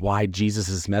understand why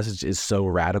Jesus' message is so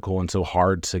radical and so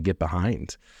hard to get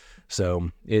behind.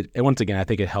 So once again, I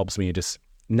think it helps me just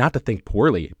not to think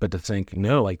poorly, but to think,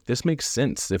 no, like this makes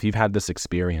sense if you've had this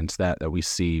experience that we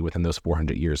see within those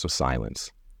 400 years of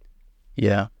silence.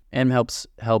 Yeah, and helps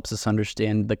us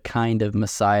understand the kind of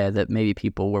Messiah that maybe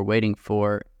people were waiting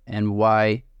for, and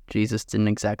why Jesus didn't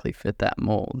exactly fit that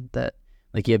mold. That,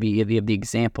 like, you have the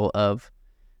example of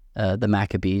the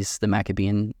Maccabees, the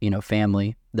Maccabean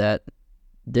family that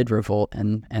did revolt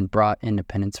and brought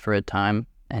independence for a time,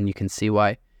 and you can see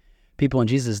why people in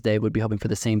Jesus' day would be hoping for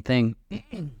the same thing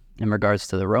in regards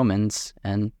to the Romans.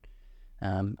 And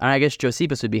I guess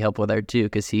Josephus would be helpful there too,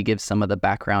 because he gives some of the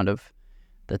background of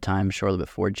the time shortly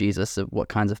before Jesus of what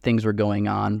kinds of things were going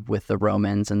on with the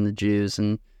Romans and the Jews.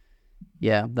 And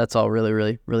yeah, that's all really,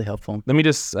 really, really helpful. Let me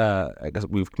just, I guess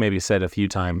we've maybe said a few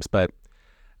times, but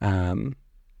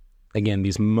again,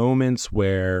 these moments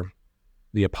where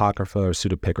the Apocrypha or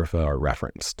Pseudepigrapha are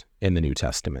referenced in the New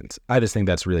Testament, I just think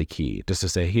that's really key. Just to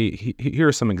say, here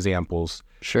are some examples.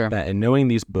 Sure. That in knowing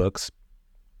these books,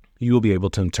 you will be able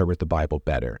to interpret the Bible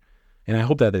better. And I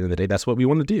hope that at the end of the day, that's what we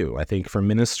want to do. I think for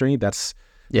ministry, that's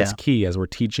key. As we're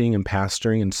teaching and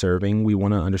pastoring and serving, we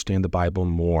want to understand the Bible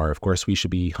more. Of course, we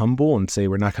should be humble and say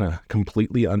we're not going to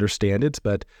completely understand it,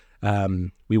 but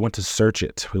we want to search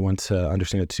it. We want to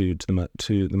understand it to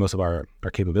the most of our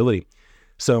capability.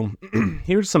 So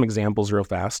here's some examples real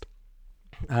fast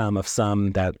of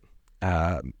some that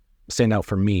stand out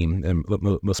for me and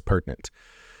most pertinent.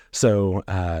 So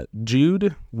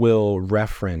Jude will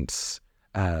reference,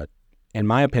 in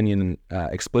my opinion,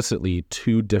 explicitly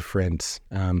two different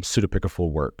pseudepigraphal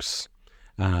works.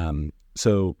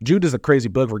 So Jude is a crazy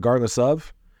book regardless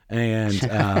of,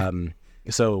 and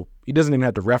so he doesn't even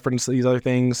have to reference these other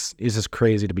things. He's just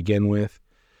crazy to begin with.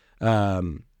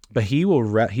 But he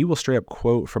will straight up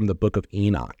quote from the book of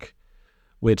Enoch,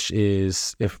 which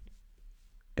is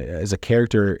as a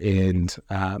character in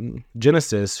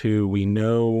Genesis who we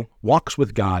know walks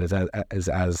with God as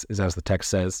the text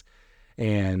says,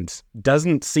 and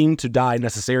doesn't seem to die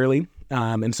necessarily.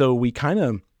 And so we kind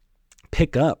of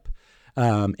pick up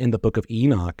in the book of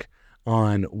Enoch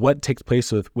on what takes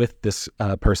place with this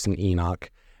person Enoch,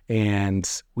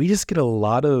 and we just get a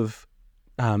lot of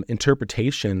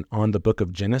interpretation on the book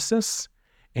of Genesis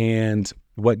and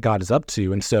what God is up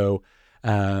to. And so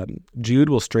Jude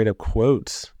will straight up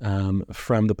quote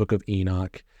from the book of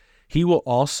Enoch. He will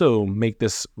also make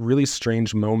this really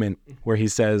strange moment where he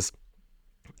says,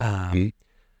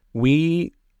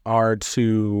 we are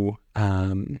to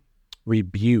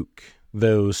rebuke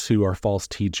those who are false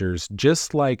teachers,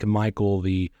 just like Michael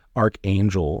the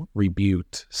archangel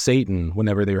rebuked Satan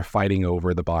whenever they were fighting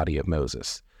over the body of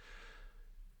Moses.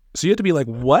 So you have to be like,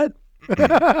 what?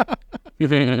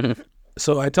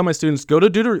 So I tell my students, go to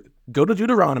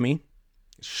Deuteronomy,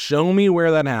 show me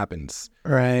where that happens.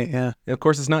 Right, yeah. And of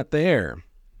course, it's not there.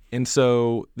 And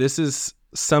so this is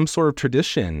some sort of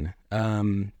tradition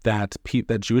that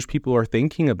Jewish people are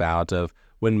thinking about of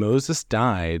when Moses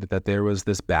died, that there was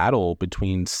this battle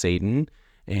between Satan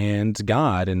and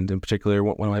God, and in particular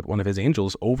one of his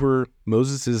angels, over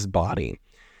Moses's body.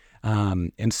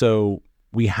 And so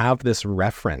we have this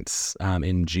reference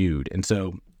in Jude. And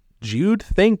so Jude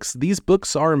thinks these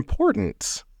books are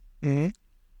important. Mm-hmm.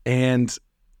 And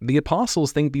the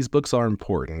apostles think these books are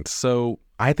important. So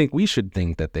I think we should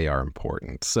think that they are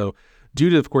important. So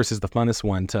Jude, of course, is the funnest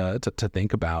one to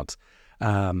think about.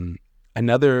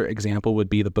 Another example would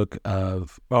be the book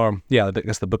of,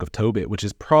 the book of Tobit, which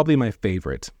is probably my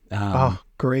favorite.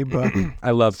 Great book.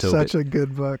 I love Tobit. Such a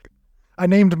good book. I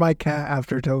named my cat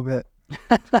after Tobit.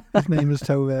 His name is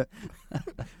Tobit.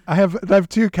 I have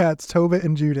two cats, Tobit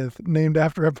and Judith, named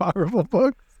after apocryphal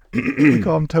books. We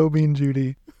call them Toby and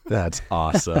Judy. That's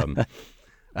awesome.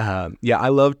 I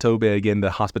love Tobit. Again,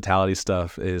 the hospitality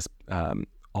stuff is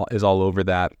all over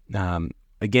that.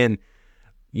 Again,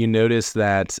 you notice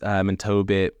that in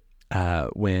Tobit,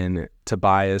 when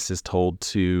Tobias is told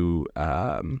to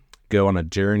go on a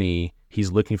journey,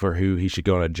 he's looking for who he should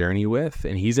go on a journey with,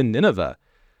 and he's in Nineveh.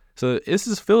 So this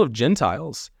is filled of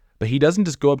Gentiles, but he doesn't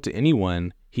just go up to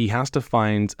anyone. He has to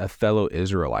find a fellow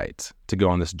Israelite to go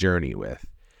on this journey with.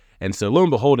 And so lo and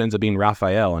behold, ends up being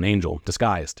Raphael, an angel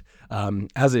disguised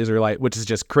as an Israelite, which is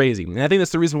just crazy. And I think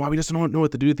that's the reason why we just don't know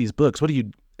what to do with these books.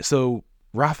 So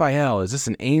Raphael, is this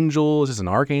an angel? Is this an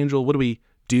archangel? What do we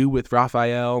do with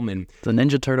Raphael? And The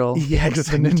Ninja Turtle. yeah, It's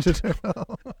a Ninja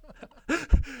Turtle.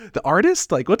 the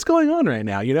artist, like what's going on right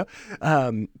now,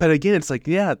 But again, it's like,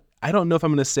 I don't know if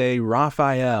I'm going to say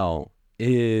Raphael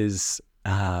is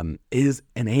an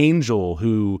angel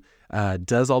who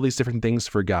does all these different things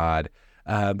for God,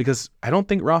 because I don't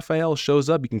think Raphael shows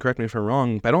up. You can correct me if I'm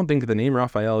wrong, but I don't think the name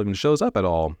Raphael even shows up at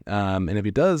all. And if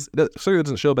he does, it certainly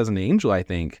doesn't show up as an angel, I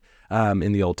think,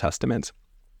 in the Old Testament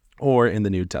or in the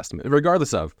New Testament.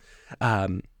 Regardless of,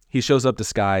 he shows up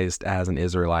disguised as an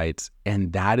Israelite,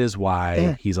 and that is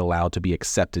why he's allowed to be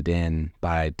accepted in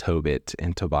by Tobit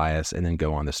and Tobias and then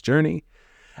go on this journey.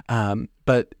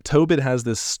 But Tobit has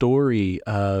this story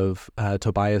of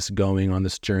Tobias going on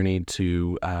this journey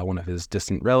to one of his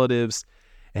distant relatives,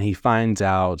 and he finds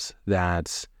out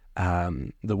that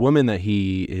the woman that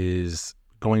he is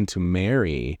going to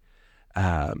marry,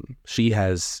 she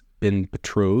has been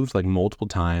betrothed like multiple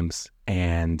times,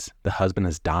 and the husband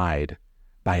has died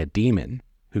by a demon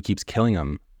who keeps killing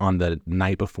him on the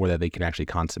night before that they can actually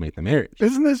consummate the marriage.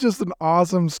 Isn't this just an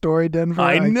awesome story, Denver?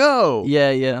 I know.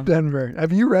 Yeah. Denver,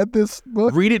 have you read this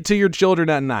book? Read it to your children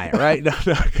at night, right? No.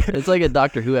 It's like a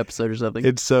Doctor Who episode or something.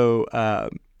 It's so,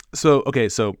 and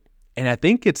I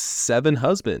think it's 7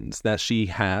 husbands that she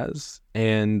has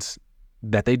and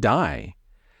that they die.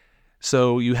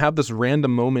 So you have this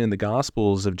random moment in the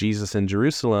Gospels of Jesus in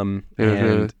Jerusalem,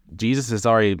 and Jesus has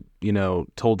already,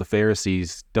 told the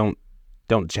Pharisees, don't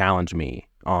challenge me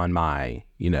on my,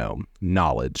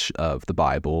 knowledge of the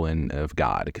Bible and of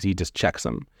God, because he just checks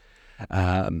them.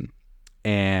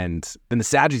 And then the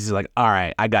Sadducees are like, all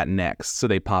right, I got next. So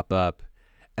they pop up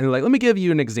and they're like, let me give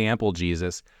you an example,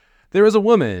 Jesus. There was a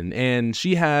woman and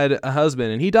she had a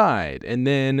husband and he died. And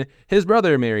then his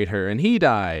brother married her and he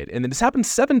died. And then this happened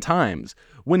 7 times.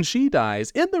 When she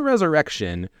dies in the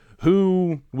resurrection,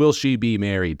 who will she be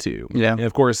married to? Yeah. And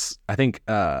of course, I think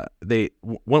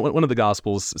one of the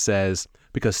Gospels says,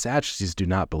 because Sadducees do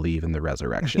not believe in the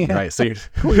resurrection, right? So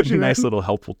nice little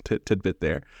helpful tidbit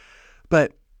there.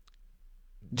 But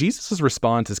Jesus'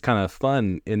 response is kind of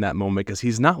fun in that moment, because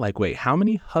he's not like, wait, how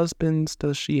many husbands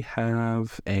does she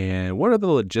have? And what are the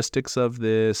logistics of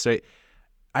this? Right?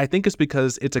 I think it's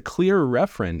because it's a clear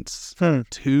reference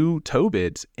to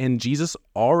Tobit, and Jesus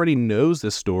already knows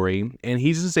this story, and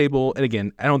he's just able, and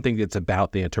again, I don't think it's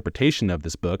about the interpretation of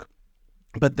this book,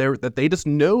 but that they just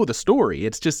know the story.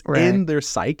 It's just in their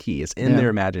psyche. It's in their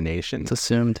imagination. It's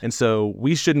assumed. And so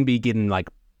we shouldn't be getting like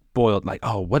boiled, like,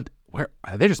 oh, where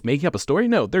are they just making up a story?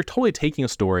 No, they're totally taking a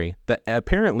story that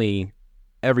apparently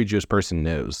every Jewish person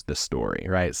knows this story,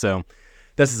 right? So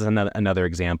this is another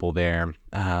example there.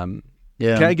 Can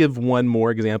I give one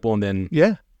more example and then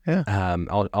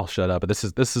I'll shut up? But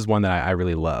this is one that I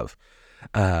really love.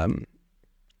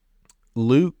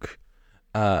 Luke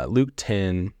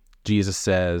 10, Jesus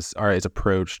says, or is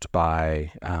approached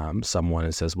by someone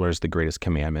and says, "What is the greatest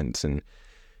commandment?" And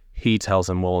he tells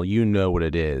him, well, you know what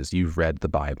it is. You've read the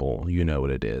Bible. You know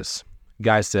what it is.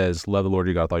 Guy says, love the Lord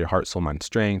your God with all your heart, soul, mind, and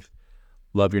strength.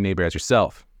 Love your neighbor as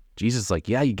yourself. Jesus is like,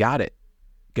 yeah, you got it.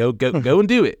 Go and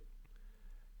do it.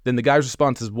 Then the guy's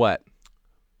response is what?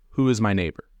 Who is my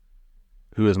neighbor?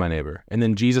 Who is my neighbor? And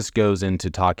then Jesus goes into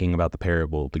talking about the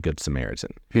parable of the Good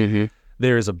Samaritan. Mm-hmm.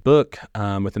 There is a book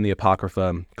within the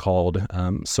Apocrypha called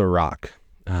Sirach.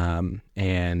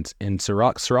 And in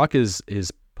Sirach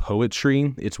is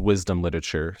poetry. It's wisdom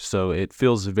literature. So it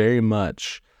feels very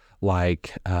much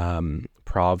like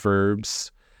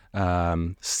Proverbs,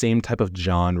 same type of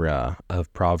genre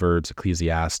of Proverbs,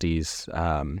 Ecclesiastes.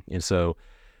 And so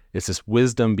it's this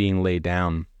wisdom being laid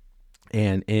down.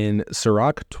 And in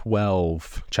Sirach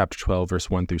 12, chapter 12, verse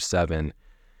 1 through 7,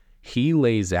 he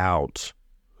lays out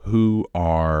who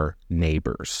are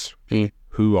neighbors,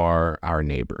 who are our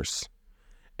neighbors.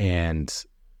 And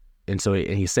so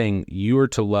he's saying you are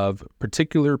to love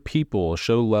particular people,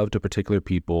 show love to particular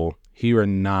people. You are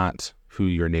not who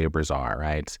your neighbors are,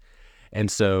 right?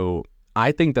 And so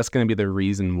I think that's going to be the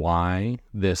reason why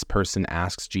this person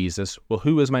asks Jesus, well,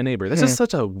 who is my neighbor? This is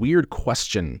such a weird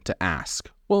question to ask.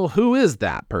 Well, who is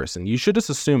that person? You should just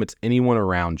assume it's anyone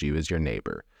around you is your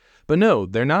neighbor. But no,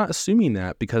 they're not assuming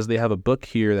that because they have a book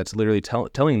here that's literally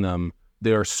telling them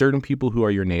there are certain people who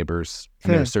are your neighbors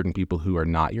and there are certain people who are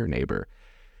not your neighbor.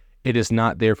 It is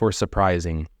not therefore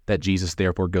surprising that Jesus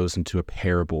therefore goes into a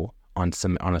parable on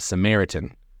a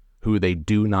Samaritan who they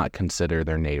do not consider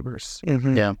their neighbors.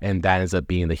 Yeah. And that ends up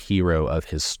being the hero of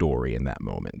his story in that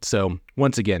moment. So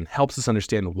once again, helps us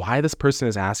understand why this person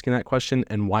is asking that question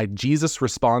and why Jesus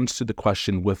responds to the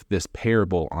question with this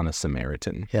parable on a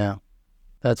Samaritan. Yeah.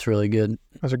 That's really good.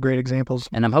 Those are great examples.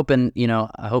 And I'm hoping,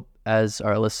 I hope as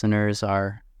our listeners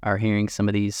are hearing some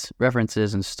of these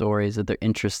references and stories that their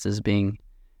interest is being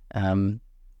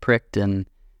pricked, and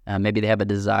maybe they have a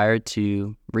desire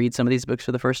to read some of these books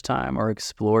for the first time or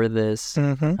explore this,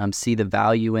 see the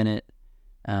value in it,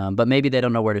 but maybe they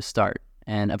don't know where to start.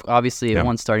 And obviously,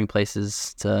 one starting place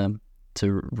is to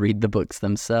read the books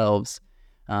themselves.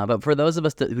 But for those of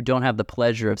us who don't have the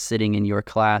pleasure of sitting in your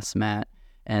class, Matt,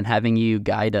 and having you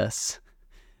guide us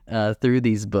through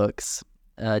these books,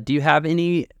 do you have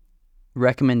any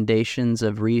recommendations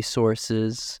of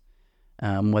resources,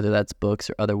 whether that's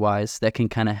books or otherwise, that can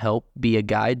kind of help be a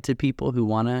guide to people who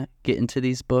want to get into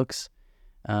these books,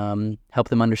 help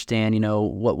them understand,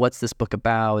 what's this book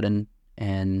about and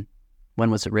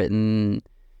when was it written,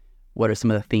 what are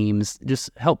some of the themes, just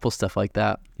helpful stuff like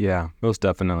that? Yeah, most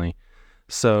definitely.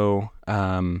 So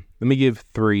let me give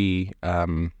three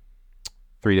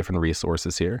different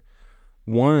resources here.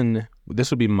 One,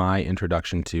 this would be my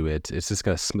introduction to it. It's just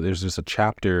there's just a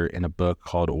chapter in a book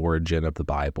called Origin of the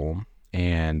Bible,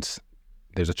 and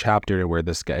there's a chapter where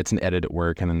this guy, it's an edited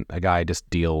work, and a guy just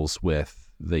deals with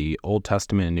the Old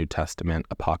Testament and New Testament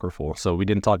apocryphal. So we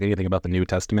didn't talk anything about the New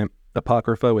Testament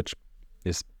apocrypha, which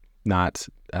is not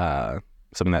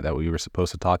something that we were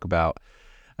supposed to talk about.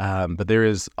 But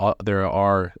there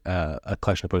are a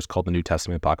collection of books called the New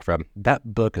Testament Apocrypha.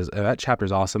 That chapter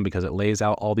is awesome because it lays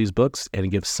out all these books and it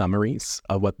gives summaries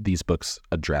of what these books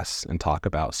address and talk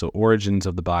about. So Origins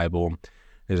of the Bible,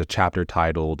 there's a chapter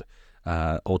titled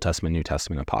Old Testament, New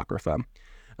Testament Apocrypha.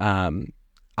 That's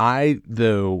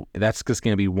just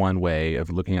going to be one way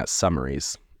of looking at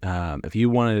summaries. If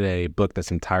you wanted a book that's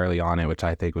entirely on it, which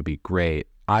I think would be great,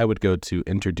 I would go to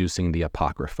Introducing the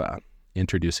Apocrypha.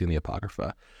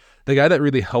 The guy that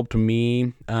really helped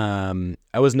me,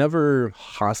 I was never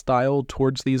hostile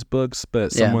towards these books,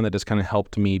 but someone that just kind of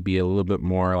helped me be a little bit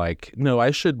more like, no,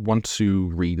 I should want to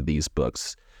read these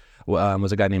books,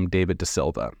 was a guy named David De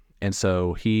Silva. And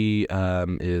so he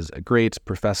is a great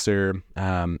professor,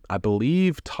 I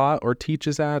believe taught or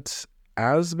teaches at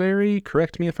Asbury,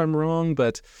 correct me if I'm wrong,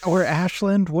 but... Or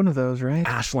Ashland, one of those, right?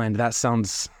 Ashland, that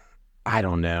sounds... I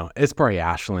don't know. It's probably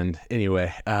Ashland.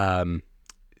 Anyway,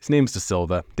 his name's De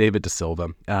Silva, David De Silva.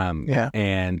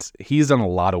 And he's done a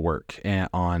lot of work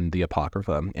on the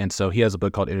Apocrypha. And so he has a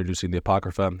book called Introducing the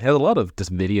Apocrypha. He has a lot of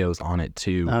just videos on it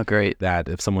too. Oh, great. That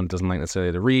if someone doesn't like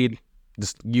necessarily to read,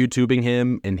 just YouTubing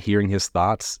him and hearing his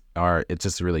thoughts it's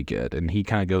just really good. And he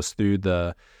kind of goes through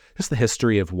the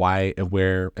history of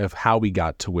how we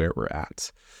got to where we're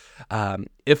at.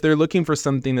 If they're looking for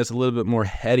something that's a little bit more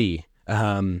heady,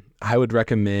 I would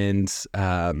recommend,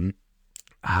 I'm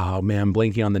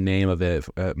blanking on the name of it.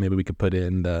 Maybe we could put it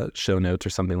in the show notes or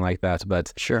something like that.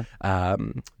 But sure.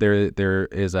 There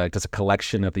is just a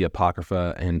collection of the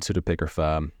Apocrypha and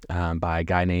Pseudepigrapha by a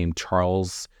guy named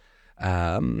Charles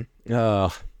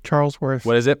Charlesworth.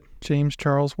 What is it? James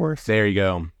Charlesworth. There you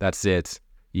go. That's it.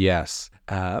 Yes.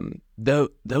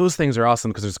 Those things are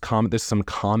awesome because there's some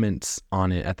comments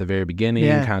on it at the very beginning.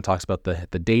 Yeah. Kind of talks about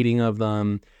the dating of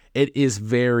them. It is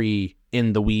very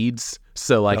in the weeds.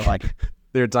 So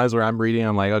there are times where I'm reading,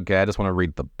 I'm like, okay, I just want to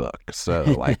read the book. So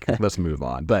let's move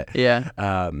on. But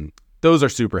those are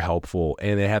super helpful,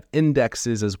 and they have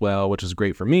indexes as well, which is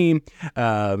great for me.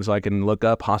 So I can look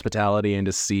up hospitality and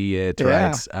just see it,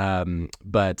 right?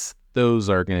 But those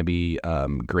are going to be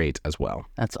great as well.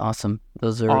 That's awesome.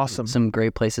 Those are Awesome. some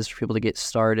great places for people to get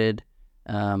started.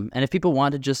 And if people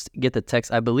want to just get the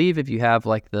text, I believe if you have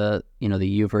like the the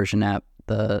YouVersion app,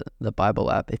 the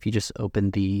Bible app, if you just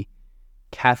open the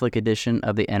Catholic edition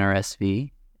of the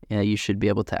NRSV, you should be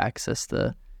able to access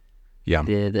the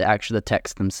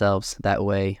text themselves that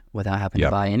way without having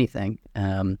to buy anything,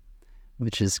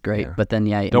 which is great. Yeah. But then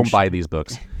Don't buy these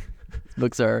books.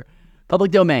 books are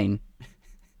public domain.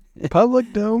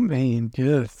 Public domain,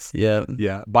 yes. Yeah.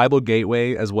 Yeah, Bible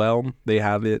Gateway as well. They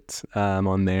have it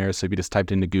on there. So if you just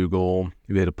typed into Google,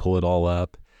 you'll be able to pull it all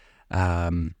up.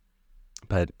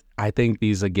 But I think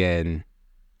these, again,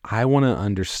 I want to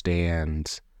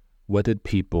understand, what did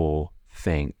people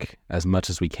think as much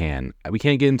as we can. We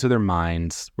can't get into their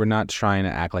minds. We're not trying to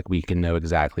act like we can know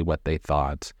exactly what they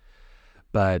thought.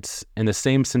 But in the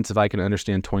same sense, if I can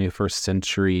understand 21st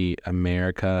century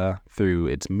America through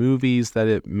its movies that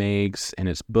it makes and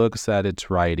its books that it's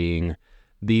writing,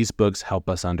 these books help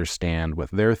us understand what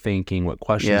they're thinking, what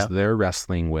questions they're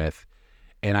wrestling with.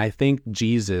 And I think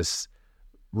Jesus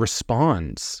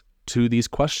responds to these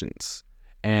questions.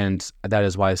 And that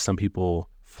is why some people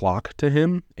flock to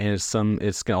him. And it's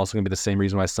also going to be the same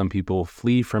reason why some people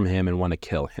flee from him and want to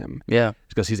kill him. Yeah.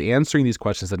 Because he's answering these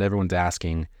questions that everyone's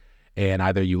asking. And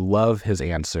either you love his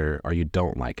answer or you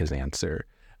don't like his answer.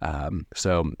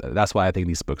 So that's why I think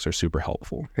these books are super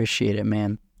helpful. Appreciate it,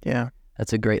 man. Yeah.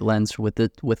 That's a great lens with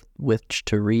which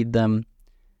to read them.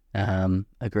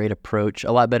 A great approach.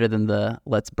 A lot better than the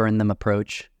let's burn them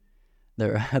approach.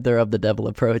 They're of the devil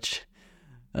approach.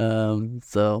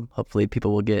 So hopefully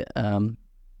people will get an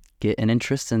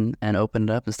interest and open it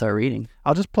up and start reading.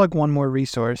 I'll just plug one more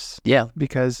resource. Yeah.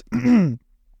 Because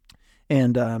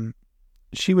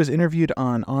she was interviewed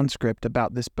on OnScript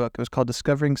about this book. It was called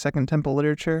Discovering Second Temple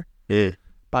Literature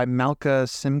by Malka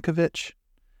Simkovich.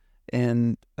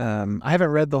 And I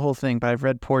haven't read the whole thing, but I've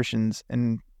read portions,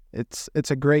 and it's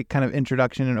a great kind of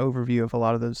introduction and overview of a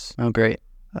lot of those. Oh, great.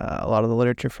 A lot of the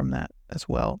literature from that as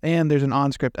well. And there's an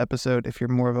OnScript episode if you're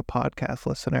more of a podcast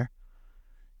listener.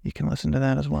 You can listen to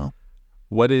that as well.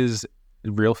 What is,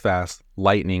 real fast,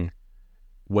 lightning,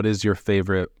 what is your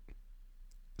favorite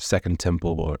Second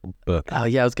Temple book? Oh,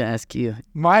 yeah, I was going to ask you.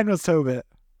 Mine was Tobit.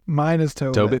 Mine is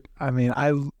Tobit. Tobit? I mean,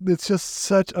 it's just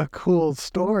such a cool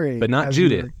story. But not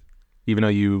Judith, even though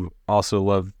you also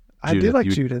love Judith. I do like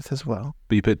Judith as well.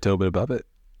 But you put Tobit above it?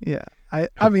 Yeah.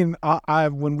 I mean,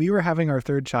 when we were having our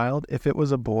third child, if it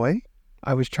was a boy,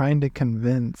 I was trying to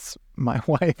convince my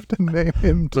wife to name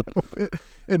him Tobit,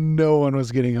 and no one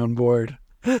was getting on board.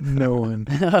 No one.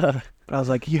 But I was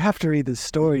like, you have to read this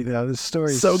story, though. This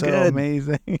story is so good.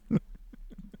 Amazing.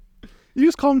 You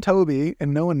just call him Toby,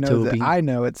 and no one knows it. I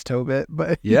know it's Tobit,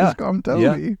 but you just call him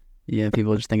Toby. Yeah,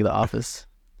 people just think of The Office.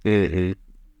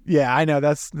 Yeah, I know.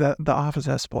 The Office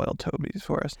has spoiled Toby's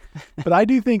for us. But I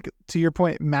do think, to your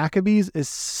point, Maccabees is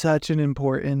such an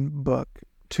important book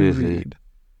to read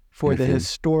for the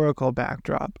historical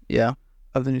backdrop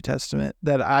of the New Testament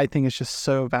that I think is just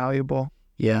so valuable.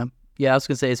 Yeah. Yeah, I was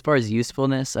going to say, as far as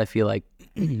usefulness, I feel like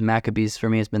Maccabees for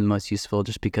me has been the most useful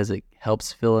just because it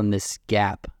helps fill in this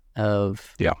gap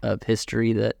of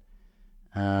history that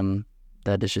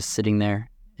is just sitting there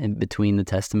in between the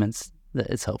Testaments that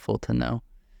it's helpful to know.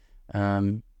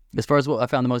 As far as what I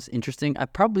found the most interesting,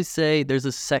 I'd probably say there's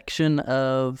a section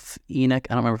of Enoch.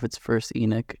 I don't remember if it's first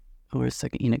Enoch or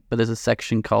second Enoch, but there's a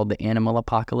section called the Animal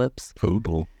Apocalypse.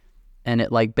 Cool. And it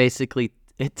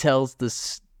it tells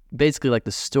this like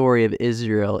the story of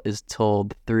Israel is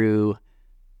told through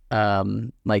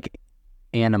like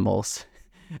animals.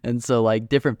 And so like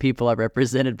different people are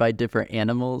represented by different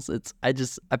animals. I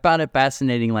found it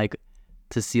fascinating, like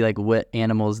to see like what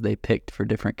animals they picked for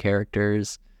different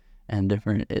characters and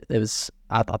different.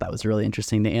 I thought that was really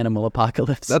interesting. The Animal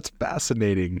Apocalypse. That's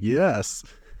fascinating. Yes.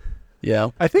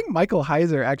 Yeah. I think Michael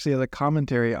Heiser actually has a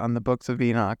commentary on the books of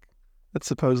Enoch that's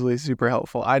supposedly super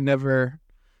helpful. I never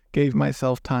gave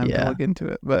myself time to look into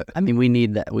it, but I mean, we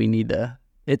need that. We need to.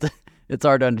 It's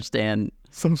hard to understand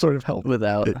some sort of help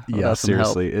without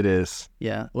seriously, help. It is.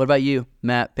 Yeah. What about you,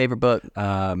 Matt? Favorite book?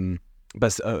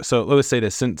 But so let's say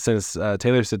this, since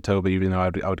Taylor said Toby, even though I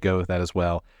would go with that as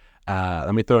well.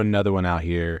 Let me throw another one out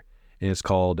here, and it's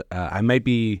called. I might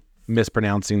be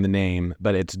mispronouncing the name,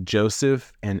 but it's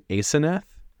Joseph and Aseneth,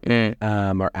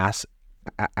 or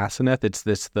Aseneth.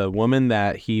 It's the woman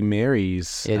that he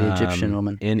marries. Yeah, the Egyptian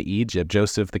woman in Egypt.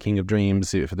 Joseph, the King of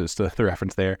Dreams. If there's the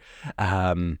reference there.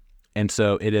 And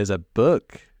so it is a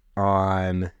book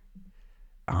on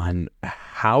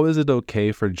how is it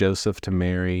okay for Joseph to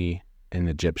marry an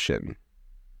Egyptian,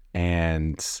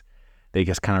 and they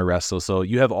just kind of wrestle. So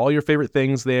you have all your favorite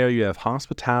things there. You have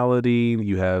hospitality,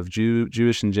 you have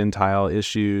Jewish and Gentile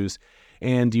issues,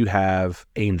 and you have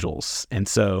angels. And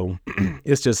so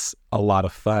it's just a lot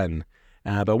of fun.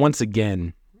 But once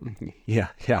again, yeah.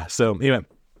 So anyway,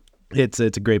 it's a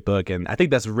great book. And I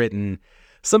think that's written,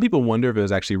 some people wonder if it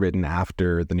was actually written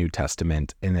after the New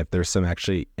Testament and if there's some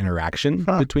actually interaction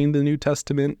between the New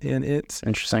Testament and it.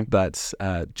 Interesting. But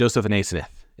Joseph and Asenath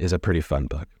is a pretty fun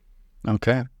book.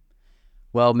 Okay.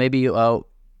 Well, maybe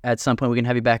at some point we can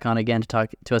have you back on again to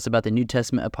talk to us about the New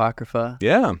Testament Apocrypha.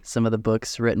 Yeah. Some of the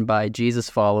books written by Jesus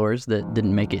followers that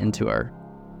didn't make it into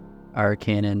our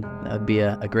canon. That would be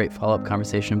a great follow-up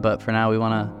conversation. But for now, we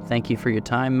want to thank you for your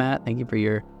time, Matt. Thank you for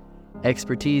your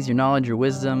expertise, your knowledge, your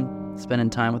wisdom, spending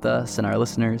time with us and our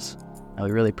listeners.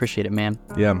 We really appreciate it, man.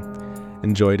 Yeah.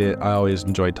 Enjoyed it. I always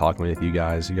enjoyed talking with you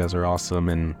guys. You guys are awesome.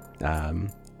 And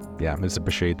I just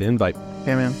appreciate the invite.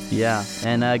 Yeah, man. Yeah.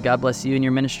 And God bless you and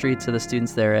your ministry to the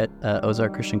students there at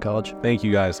Ozark Christian College. Thank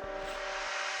you, guys.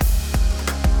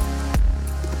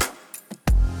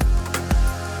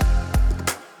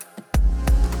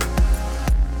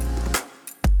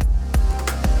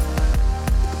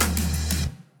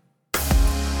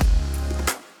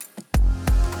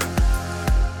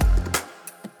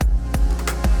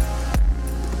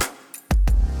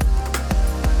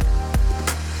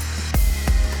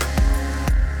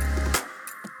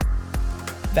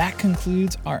 That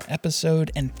concludes our episode,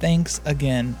 and thanks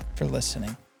again for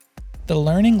listening. The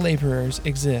Learning Laborers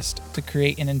exist to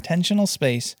create an intentional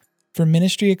space for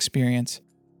ministry experience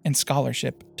and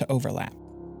scholarship to overlap.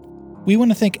 We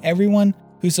want to thank everyone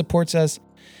who supports us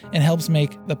and helps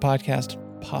make the podcast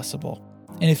possible.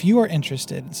 And if you are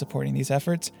interested in supporting these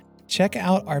efforts, check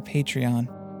out our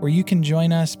Patreon, where you can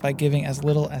join us by giving as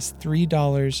little as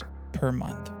 $3 per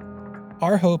month.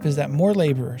 Our hope is that more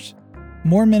laborers,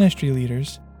 more ministry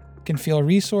leaders can feel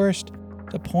resourced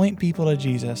to point people to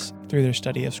Jesus through their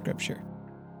study of Scripture.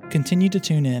 Continue to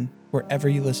tune in wherever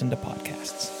you listen to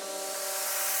podcasts.